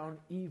put down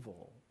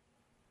evil.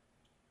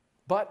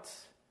 But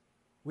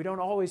We don't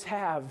always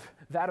have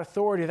that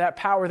authority, that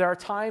power. There are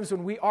times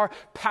when we are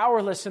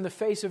powerless in the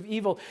face of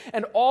evil,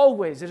 and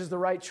always it is the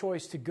right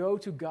choice to go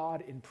to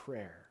God in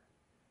prayer,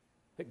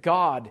 that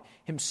God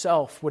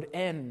himself would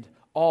end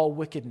all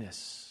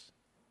wickedness,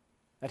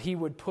 that he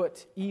would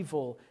put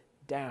evil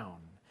down,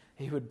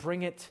 he would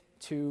bring it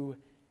to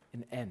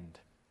an end.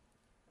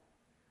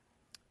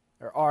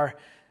 There are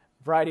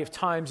a variety of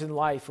times in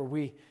life where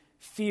we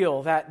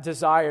feel that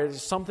desire that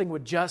something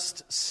would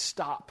just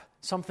stop,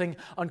 something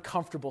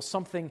uncomfortable,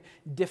 something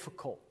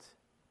difficult.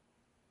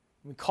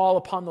 We call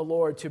upon the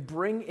Lord to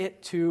bring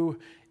it to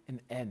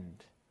an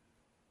end.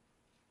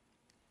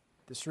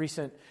 This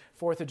recent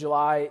 4th of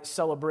July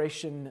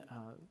celebration,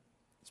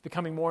 it's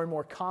becoming more and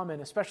more common,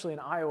 especially in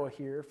Iowa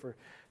here, for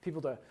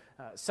people to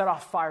set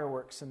off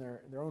fireworks in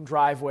their own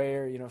driveway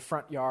or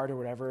front yard or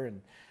whatever.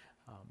 And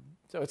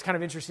so it's kind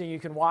of interesting. You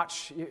can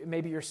watch,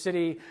 maybe your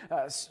city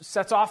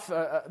sets off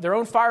their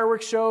own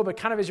fireworks show, but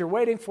kind of as you're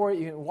waiting for it,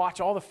 you can watch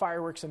all the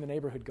fireworks in the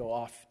neighborhood go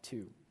off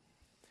too.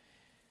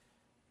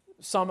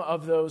 Some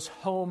of those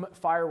home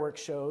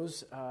fireworks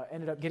shows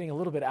ended up getting a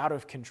little bit out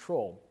of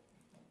control.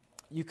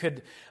 You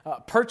could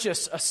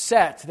purchase a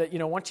set that,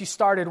 once you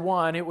started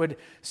one, it would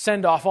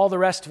send off all the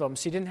rest of them.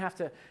 So you didn't have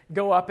to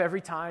go up every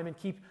time and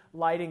keep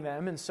lighting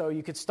them. And so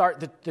you could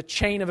start the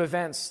chain of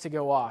events to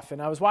go off. And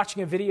I was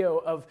watching a video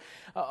of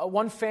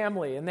one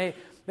family, and they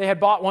had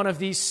bought one of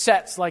these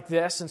sets like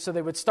this. And so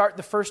they would start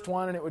the first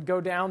one, and it would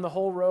go down the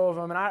whole row of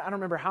them. And I don't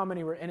remember how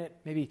many were in it,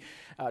 maybe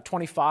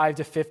 25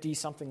 to 50,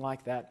 something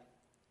like that.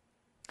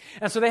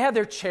 And so they had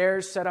their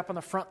chairs set up on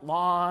the front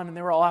lawn, and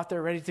they were all out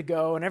there ready to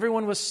go, and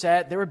everyone was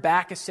set. They were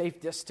back a safe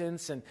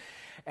distance,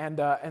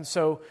 and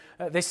so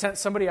they sent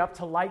somebody up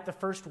to light the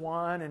first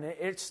one, and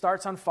it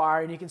starts on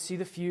fire, and you can see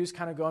the fuse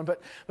kind of going.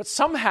 But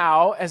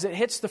somehow, as it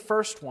hits the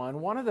first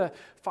one of the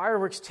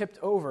fireworks tipped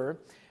over,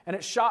 and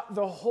it shot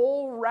the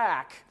whole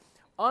rack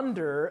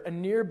under a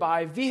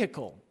nearby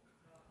vehicle.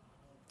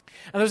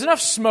 And there's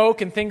enough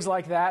smoke and things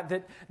like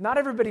that not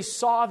everybody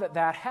saw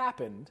that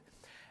happened.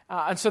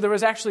 And so there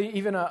was actually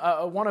even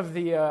one of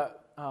the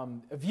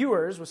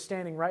viewers was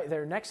standing right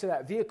there next to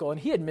that vehicle, and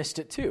he had missed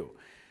it too.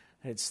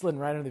 It had slid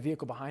right under the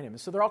vehicle behind him. And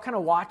so they're all kind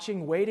of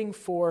watching, waiting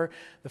for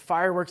the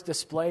fireworks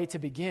display to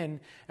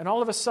begin. And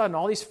all of a sudden,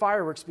 all these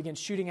fireworks begin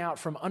shooting out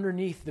from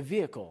underneath the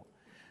vehicle.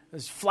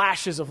 There's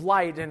flashes of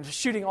light and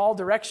shooting all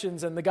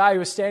directions, and the guy who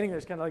was standing there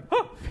is kind of like,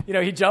 oh!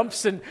 He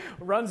jumps and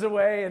runs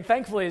away. And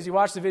thankfully, as you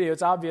watch the video,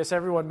 it's obvious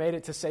everyone made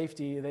it to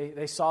safety.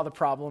 They saw the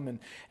problem, and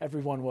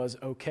everyone was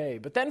okay.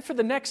 But then for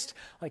the next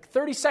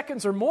 30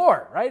 seconds or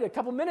more, right, a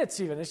couple minutes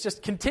even, it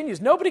just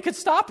continues. Nobody could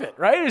stop it,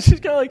 right? It's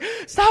just kind of like,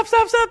 stop,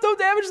 don't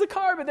damage the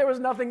car. But there was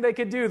nothing they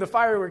could do. The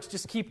fireworks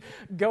just keep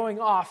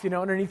going off,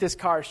 underneath this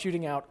car,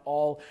 shooting out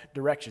all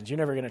directions. You're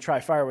never going to try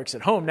fireworks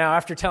at home now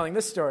after telling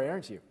this story,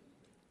 aren't you?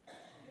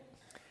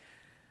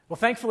 Well,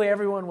 thankfully,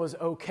 everyone was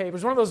okay. It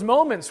was one of those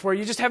moments where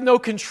you just have no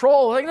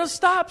control. Like, no,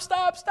 stop,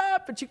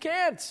 but you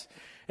can't.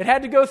 It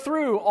had to go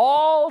through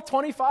all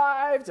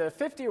 25 to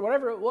 50 or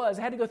whatever it was.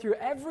 It had to go through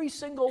every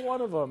single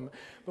one of them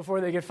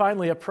before they could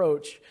finally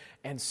approach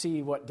and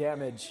see what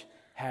damage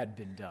had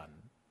been done.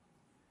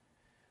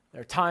 There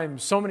are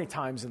times, so many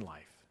times in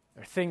life,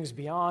 there are things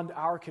beyond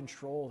our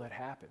control that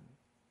happen.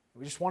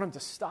 We just want them to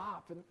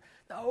stop. And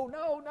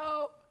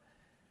no.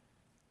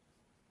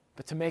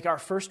 But to make our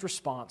first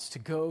response to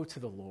go to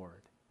the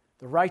Lord,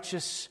 the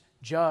righteous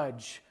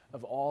judge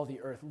of all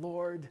the earth.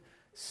 Lord,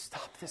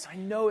 stop this. I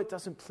know it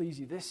doesn't please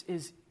you. This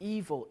is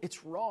evil.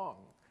 It's wrong.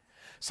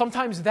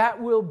 Sometimes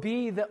that will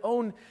be the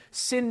own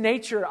sin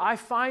nature I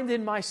find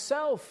in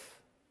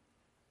myself.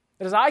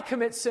 That as I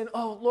commit sin,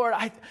 oh Lord,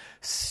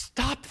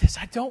 stop this.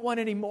 I don't want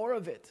any more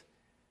of it.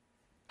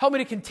 Help me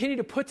to continue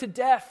to put to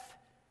death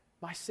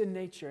my sin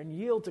nature and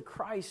yield to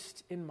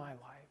Christ in my life.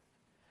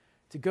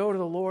 To go to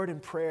the Lord in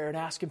prayer and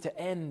ask Him to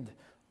end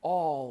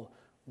all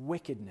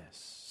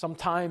wickedness.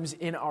 Sometimes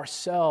in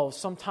ourselves,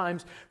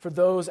 sometimes for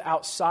those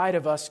outside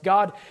of us.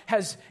 God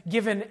has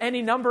given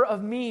any number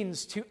of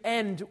means to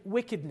end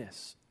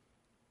wickedness.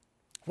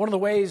 One of the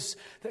ways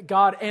that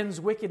God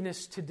ends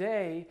wickedness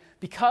today,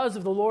 because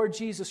of the Lord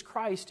Jesus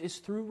Christ, is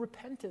through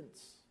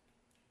repentance.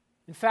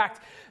 In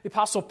fact, the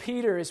Apostle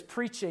Peter is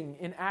preaching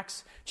in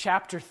Acts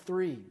chapter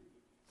 3.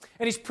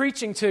 And he's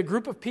preaching to a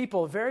group of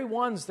people, the very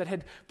ones that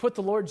had put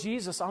the Lord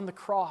Jesus on the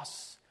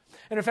cross.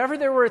 And if ever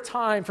there were a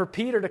time for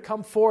Peter to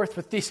come forth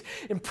with these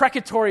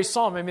imprecatory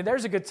psalms,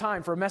 there's a good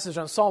time for a message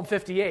on Psalm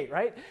 58,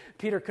 right?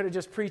 Peter could have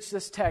just preached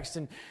this text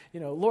and,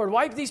 Lord,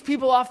 wipe these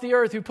people off the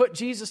earth who put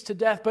Jesus to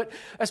death. But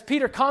as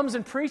Peter comes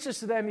and preaches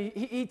to them,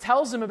 he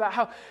tells them about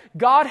how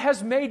God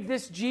has made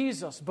this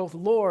Jesus both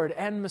Lord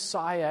and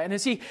Messiah. And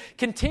as he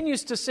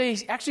continues to say,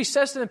 he actually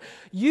says to them,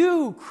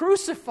 you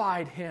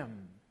crucified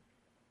him.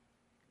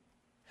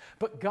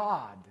 But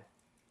God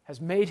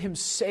has made him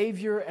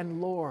Savior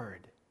and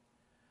Lord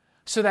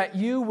so that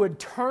you would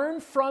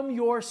turn from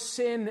your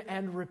sin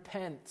and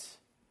repent.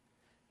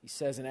 He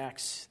says in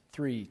Acts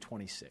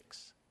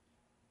 3:26.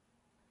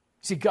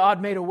 See,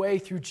 God made a way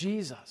through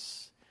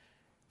Jesus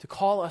to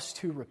call us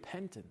to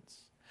repentance.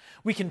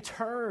 We can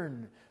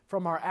turn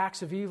from our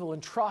acts of evil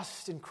and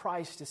trust in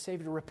Christ as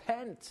Savior, to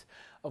repent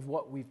of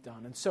what we've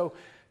done. And so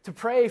to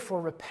pray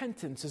for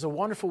repentance is a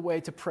wonderful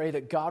way to pray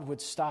that God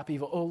would stop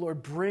evil. Oh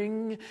Lord,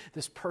 bring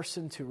this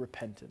person to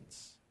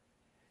repentance,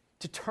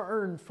 to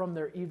turn from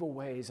their evil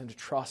ways and to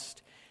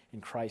trust in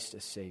Christ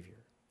as Savior.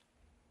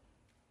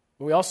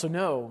 But we also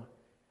know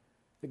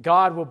that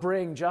God will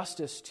bring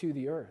justice to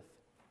the earth.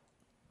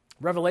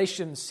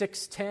 Revelation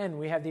 6:10,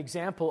 we have the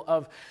example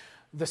of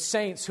the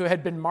saints who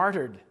had been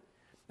martyred.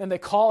 And they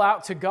call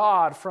out to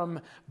God from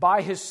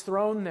by his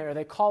throne there.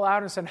 They call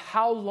out and say,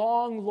 "How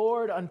long,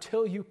 Lord,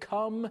 until you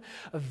come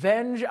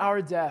avenge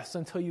our deaths,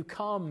 until you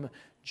come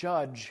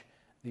judge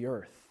the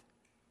earth?"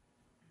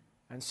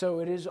 And so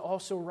it is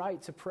also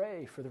right to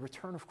pray for the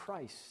return of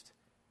Christ,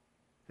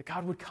 that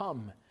God would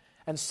come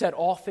and set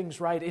all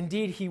things right.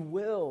 Indeed, He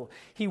will.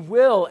 He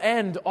will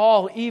end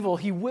all evil.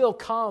 He will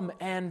come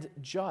and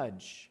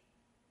judge.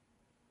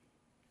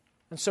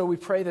 And so we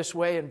pray this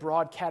way in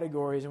broad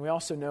categories, and we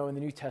also know in the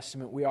New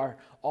Testament we are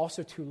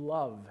also to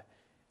love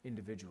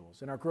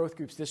individuals. In our growth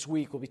groups this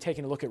week, we'll be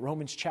taking a look at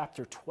Romans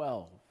chapter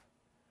 12,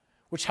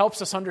 which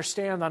helps us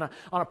understand on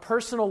a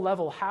personal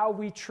level how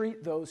we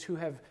treat those who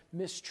have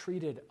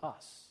mistreated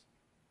us,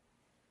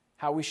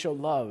 how we show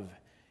love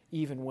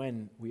even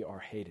when we are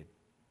hated.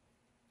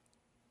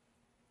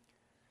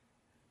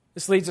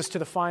 This leads us to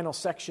the final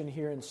section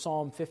here in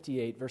Psalm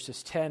 58,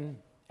 verses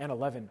 10 and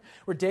 11,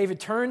 where David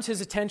turns his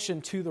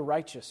attention to the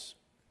righteous.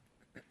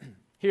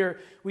 Here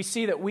we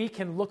see that we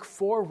can look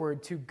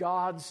forward to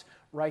God's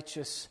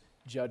righteous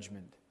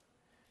judgment.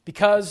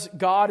 Because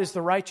God is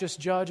the righteous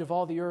judge of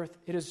all the earth,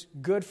 it is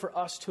good for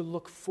us to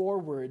look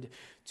forward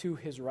to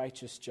His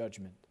righteous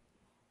judgment.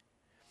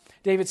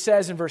 David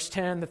says in verse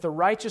 10 that the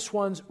righteous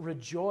ones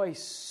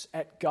rejoice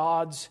at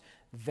God's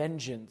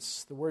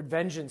vengeance. The word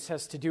vengeance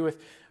has to do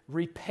with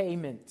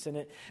repayment, and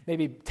it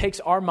maybe takes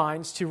our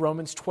minds to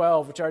Romans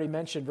 12, which I already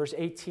mentioned, verse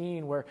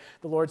 18, where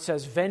the Lord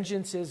says,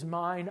 "Vengeance is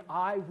mine,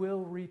 I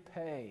will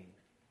repay."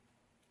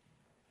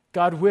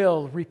 God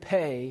will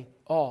repay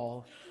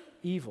all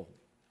evil.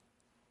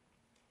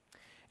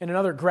 In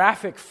another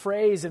graphic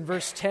phrase in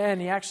verse 10,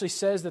 he actually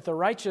says that the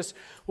righteous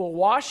will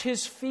wash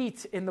his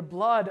feet in the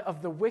blood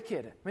of the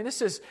wicked. I mean,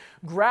 this is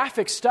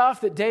graphic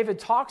stuff that David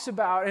talks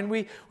about, and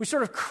we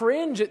sort of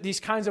cringe at these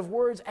kinds of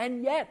words,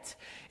 and yet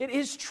it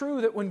is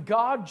true that when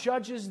God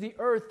judges the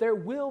earth, there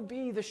will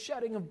be the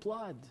shedding of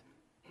blood.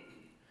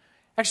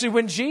 Actually,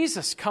 when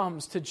Jesus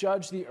comes to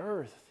judge the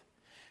earth,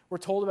 we're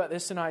told about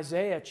this in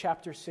Isaiah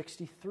chapter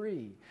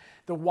 63,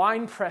 the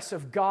winepress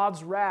of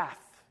God's wrath.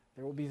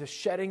 There will be the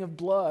shedding of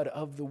blood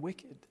of the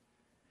wicked.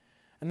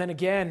 And then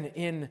again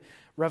in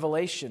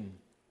Revelation,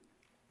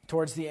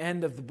 towards the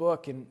end of the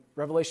book, in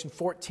Revelation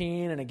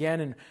 14 and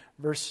again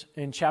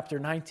in chapter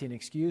 19,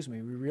 we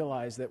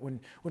realize that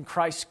when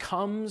Christ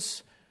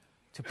comes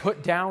to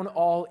put down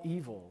all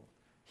evil,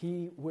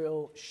 He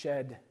will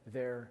shed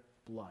their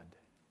blood.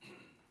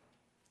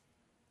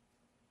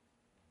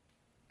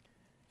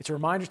 It's a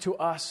reminder to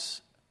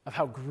us of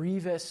how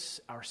grievous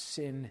our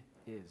sin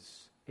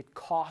is. It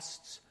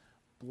costs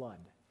blood.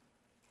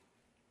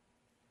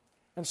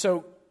 And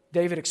so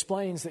David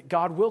explains that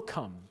God will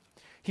come.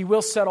 He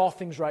will set all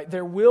things right.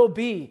 There will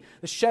be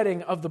the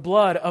shedding of the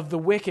blood of the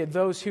wicked,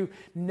 those who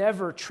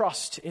never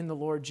trust in the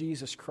Lord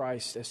Jesus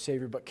Christ as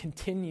Savior, but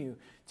continue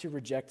to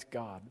reject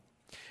God.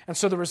 And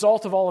so the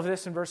result of all of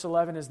this in verse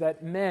 11 is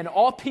that men,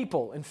 all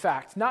people, in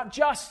fact, not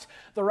just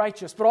the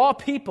righteous, but all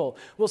people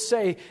will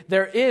say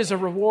there is a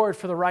reward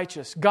for the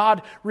righteous.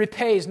 God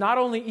repays not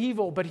only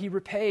evil, but He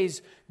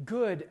repays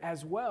good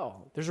as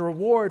well. There's a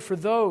reward for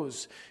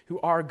those who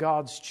are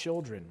God's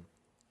children.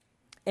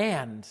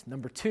 And,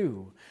 number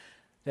two,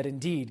 that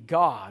indeed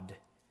God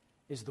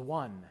is the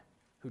one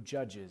who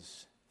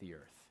judges the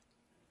earth.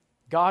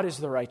 God is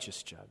the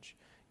righteous judge.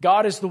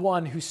 God is the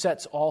one who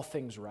sets all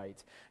things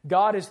right.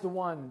 God is the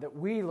one that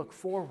we look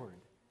forward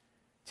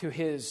to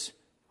His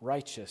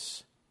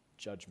righteous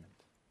judgment.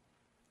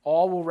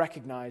 All will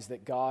recognize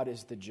that God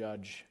is the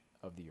judge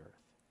of the earth.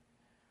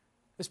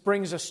 This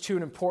brings us to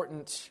an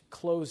important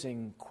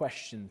closing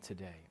question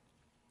today.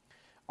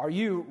 Are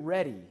you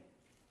ready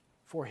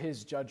for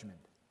His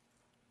judgment?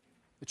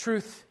 The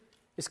truth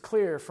is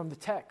clear from the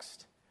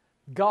text.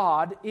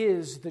 God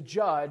is the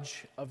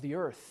judge of the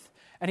earth.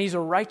 And He's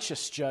a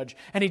righteous judge,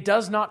 and He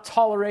does not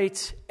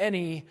tolerate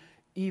any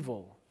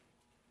evil.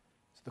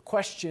 So the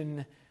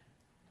question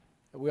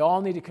that we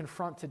all need to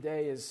confront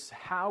today is,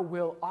 how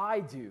will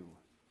I do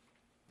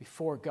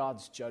before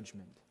God's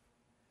judgment?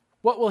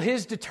 What will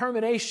His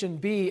determination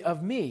be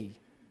of me?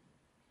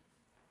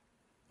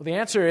 Well, the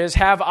answer is,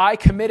 have I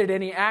committed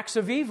any acts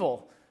of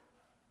evil?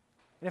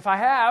 And if I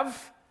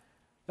have,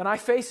 then I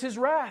face His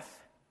wrath.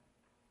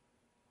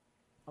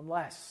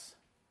 Unless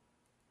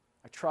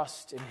I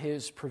trust in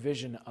His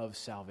provision of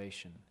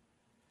salvation.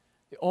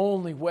 The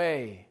only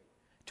way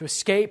to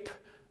escape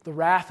the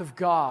wrath of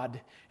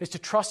God is to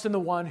trust in the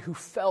one who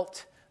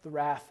felt the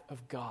wrath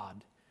of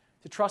God.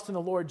 To trust in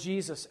the Lord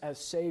Jesus as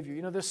Savior.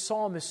 You know, this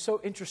psalm is so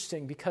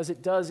interesting because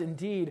it does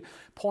indeed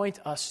point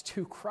us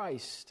to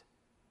Christ.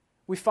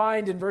 We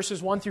find in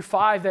verses 1 through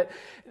 5 that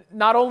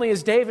not only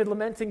is David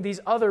lamenting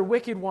these other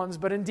wicked ones,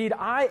 but indeed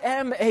I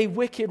am a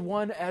wicked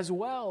one as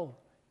well.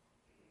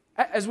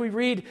 As we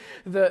read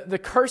the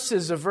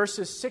curses of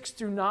verses 6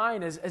 through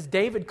 9, as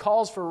David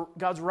calls for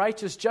God's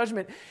righteous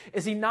judgment,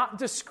 is he not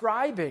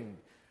describing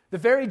the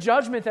very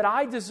judgment that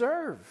I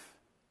deserve?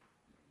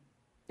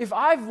 If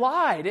I've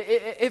lied,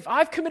 if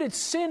I've committed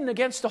sin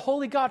against the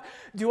holy God,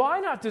 do I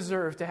not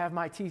deserve to have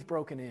my teeth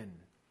broken in,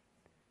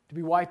 to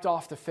be wiped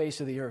off the face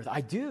of the earth?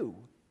 I do.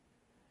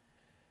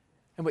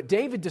 And what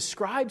David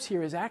describes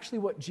here is actually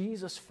what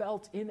Jesus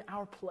felt in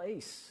our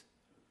place.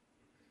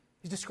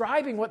 He's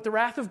describing what the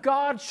wrath of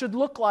God should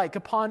look like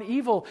upon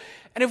evil.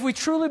 And if we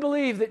truly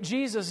believe that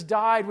Jesus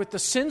died with the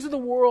sins of the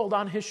world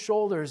on his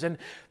shoulders and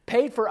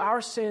paid for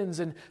our sins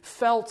and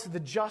felt the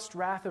just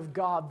wrath of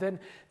God, then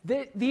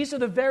these are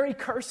the very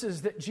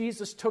curses that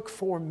Jesus took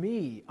for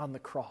me on the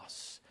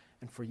cross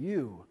and for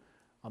you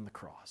on the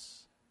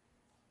cross.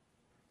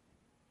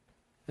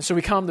 And so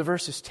we come to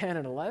verses 10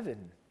 and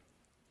 11.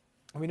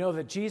 And we know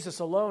that Jesus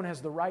alone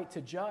has the right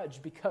to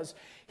judge because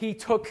he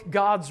took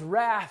God's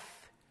wrath.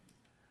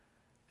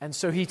 And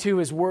so he too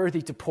is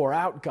worthy to pour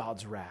out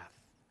God's wrath.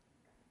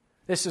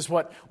 This is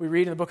what we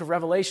read in the book of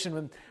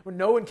Revelation when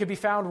no one can be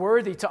found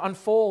worthy to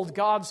unfold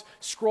God's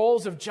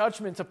scrolls of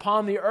judgment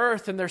upon the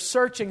earth. And they're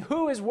searching,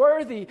 who is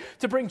worthy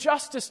to bring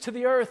justice to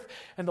the earth?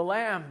 And the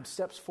Lamb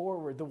steps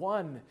forward, the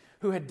one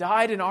who had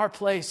died in our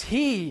place.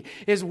 He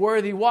is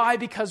worthy. Why?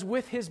 Because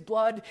with his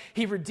blood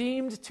he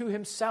redeemed to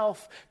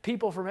himself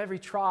people from every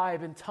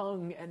tribe and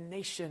tongue and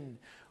nation,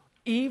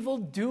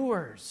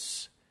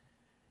 evildoers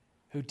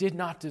who did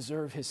not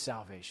deserve his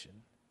salvation.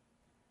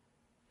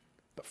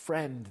 But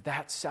friend,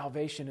 that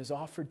salvation is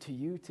offered to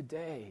you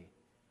today.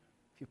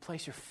 If you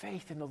place your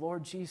faith in the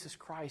Lord Jesus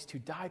Christ, who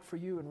died for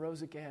you and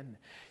rose again,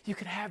 you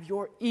can have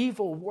your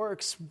evil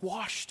works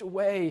washed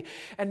away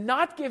and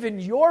not given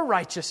your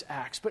righteous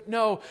acts, but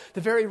no,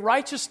 the very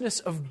righteousness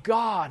of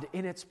God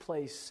in its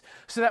place.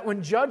 So that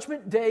when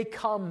judgment day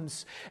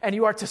comes and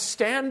you are to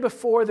stand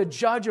before the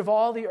judge of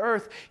all the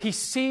earth, he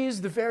sees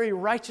the very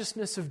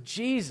righteousness of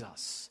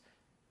Jesus.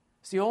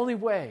 It's the only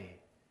way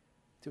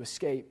to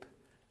escape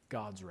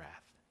God's wrath.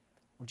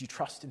 Would you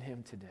trust in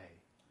him today?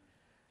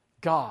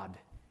 God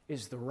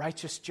is the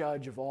righteous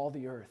judge of all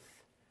the earth,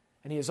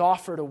 and he has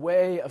offered a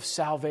way of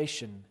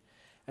salvation.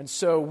 And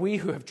so we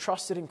who have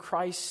trusted in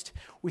Christ,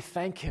 we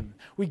thank him.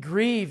 We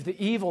grieve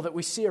the evil that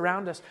we see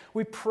around us.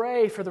 We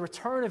pray for the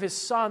return of his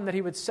Son, that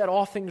he would set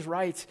all things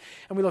right.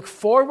 And we look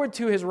forward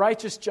to his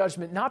righteous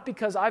judgment, not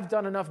because I've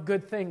done enough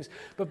good things,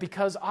 but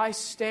because I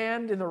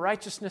stand in the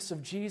righteousness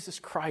of Jesus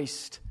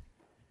Christ,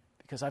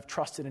 because I've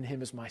trusted in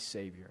him as my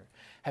Savior.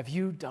 Have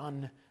you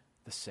done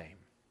the same?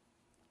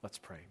 Let's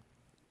pray.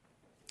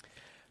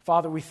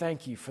 Father, we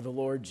thank you for the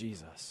Lord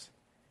Jesus.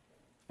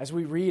 As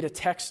we read a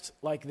text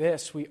like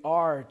this, we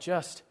are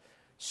just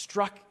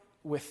struck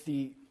with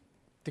the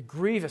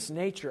grievous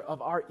nature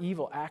of our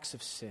evil acts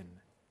of sin.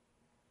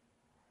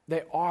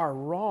 They are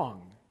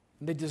wrong.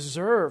 They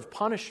deserve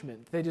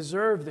punishment. They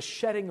deserve the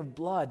shedding of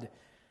blood.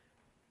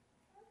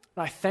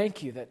 And I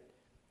thank you that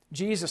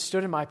Jesus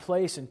stood in my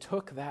place and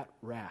took that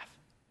wrath.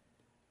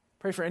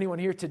 Pray for anyone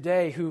here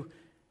today who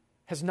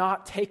has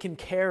not taken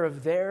care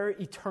of their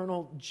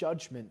eternal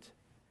judgment,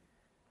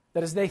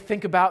 that as they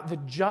think about the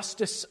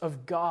justice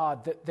of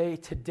God, that they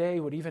today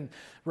would even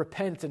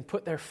repent and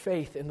put their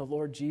faith in the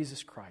Lord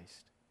Jesus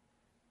Christ.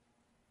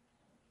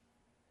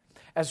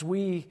 As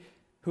we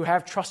who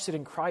have trusted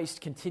in Christ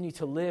continue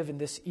to live in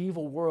this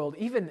evil world,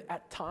 even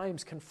at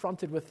times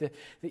confronted with the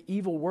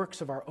evil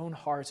works of our own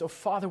hearts, oh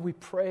Father, we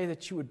pray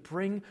that you would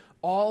bring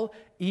all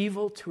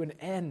evil to an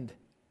end.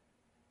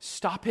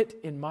 Stop it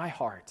in my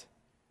heart.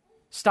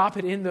 Stop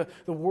it in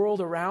the world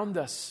around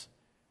us.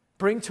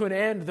 Bring to an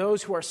end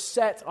those who are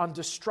set on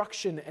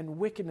destruction and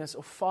wickedness.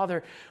 Oh,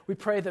 Father, we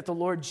pray that the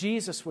Lord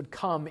Jesus would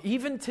come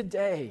even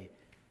today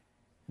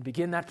and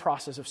begin that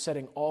process of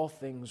setting all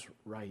things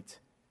right.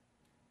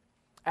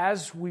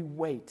 As we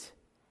wait,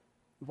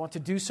 we want to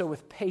do so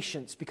with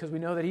patience because we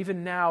know that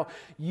even now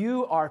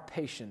you are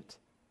patient.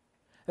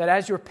 That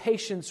as your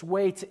patience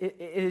waits, it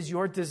is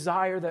your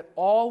desire that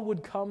all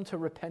would come to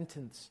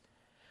repentance.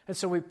 And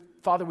so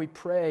Father, we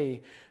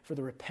pray for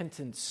the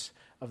repentance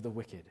of the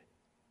wicked,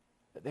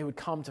 that they would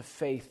come to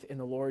faith in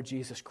the Lord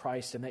Jesus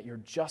Christ, and that your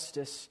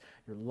justice,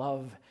 your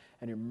love,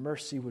 and your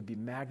mercy would be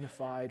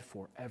magnified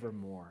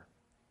forevermore.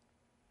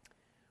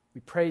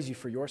 We praise you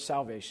for your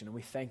salvation, and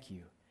we thank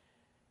you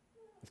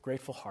with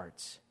grateful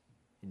hearts.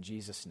 In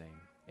Jesus'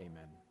 name,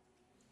 amen.